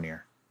one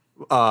year.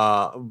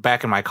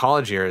 Back in my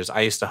college years,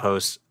 I used to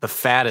host the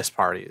fattest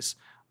parties.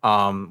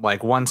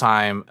 Like one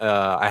time,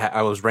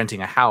 I was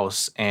renting a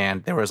house,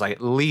 and there was like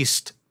at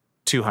least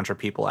 200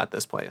 people at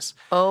this place.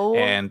 Oh,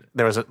 and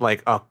there was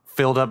a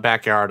filled up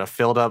backyard, a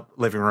filled up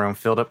living room,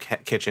 filled up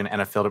kitchen,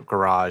 and a filled up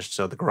garage.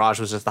 So the garage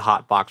was just the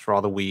hot box for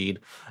all the weed,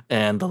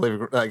 and the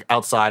living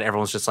outside,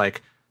 everyone's just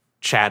like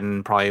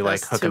chatting, probably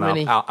like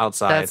hooking up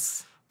outside.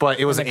 But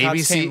it was an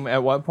ABC. Came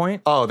at what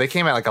point? Oh, they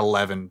came at like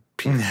 11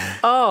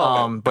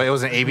 p.m. But it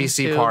was an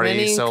ABC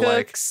party, so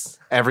cooks.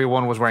 like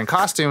everyone was wearing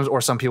costumes, or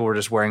some people were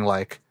just wearing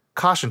like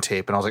caution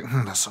tape, and I was like,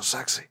 that's so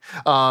sexy.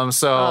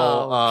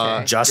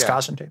 Just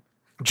caution tape.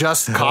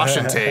 Just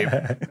caution tape.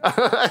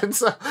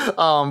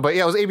 But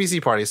yeah, it was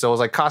ABC party. So it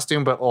was like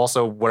costume, but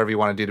also whatever you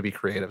want to do to be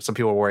creative. Some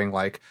people were wearing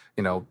like,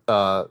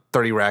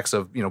 30 racks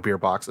of, beer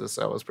boxes.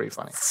 So it was pretty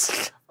funny.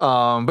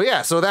 But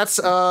yeah, so that's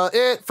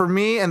it for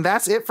me. And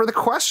that's it for the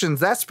questions.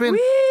 That's been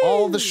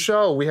all the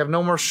show. We have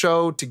no more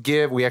show to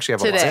give. We actually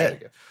have a lot to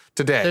give.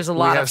 Today. There's a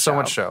lot We have of so show.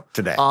 much show.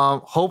 Today.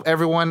 Hope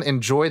everyone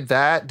enjoyed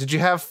that. Did you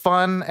have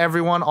fun,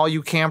 everyone? All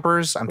you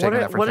campers? I'm taking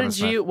that from Kevin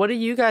Smith. What do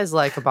you guys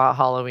like about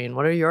Halloween?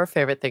 What are your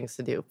favorite things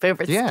to do?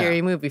 Favorite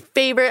scary movie?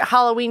 Favorite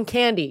Halloween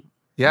candy?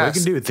 Yes. What we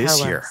can do this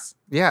Tell year. us.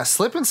 Yeah,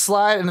 slip and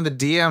slide into the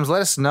DMs.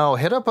 Let us know.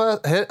 Hit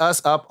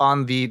us up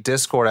on the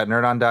Discord at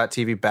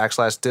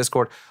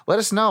nerdon.tv/Discord. Let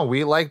us know.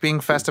 We like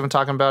being festive and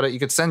talking about it. You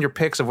could send your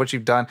pics of what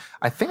you've done.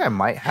 I think I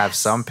might have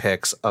some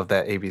pics of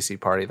that ABC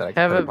party that I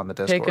can put up on the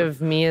Discord. Pic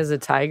of me as a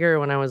tiger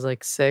when I was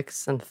like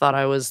 6 and thought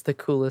I was the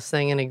coolest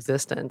thing in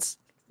existence.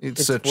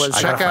 So I gotta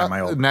check find out. my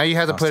old Now you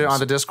have to put it costumes. on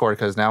the Discord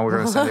because now we're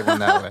going to send everyone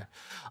that way.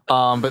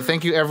 But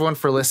thank you everyone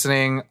for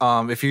listening.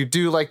 If you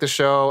do like the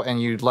show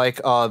and you'd like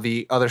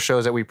the other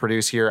shows that we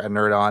produce here at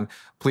Nerd On,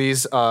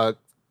 please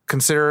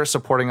consider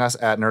supporting us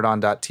at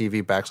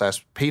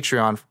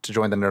nerdon.tv/Patreon to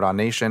join the Nerd On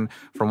Nation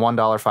from $1,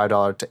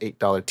 $5 to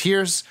 $8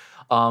 tiers.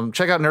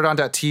 Check out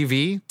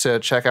nerdon.tv to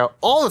check out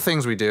all the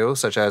things we do,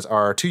 such as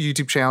our 2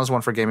 YouTube channels, one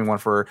for gaming, one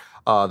for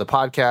the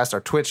podcast. Our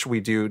Twitch, we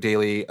do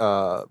daily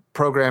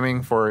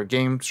programming for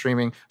game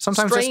streaming,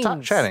 sometimes just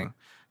Streams. chatting.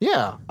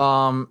 Yeah.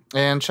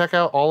 And check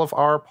out all of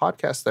our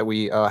podcasts that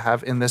we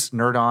have in this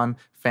Nerd On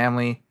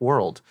family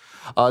world.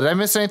 Did I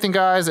miss anything,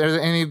 guys? Is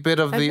there any bit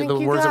of the think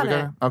you words that got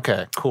we got?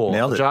 Okay, cool.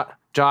 Nailed it.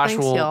 Josh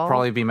Thanks, will y'all.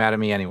 probably be mad at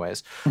me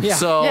anyways. Yeah.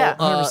 So, Yeah.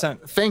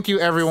 100%. thank you,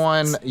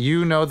 everyone.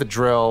 You know the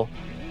drill.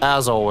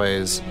 As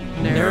always,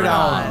 Nerd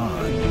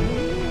on.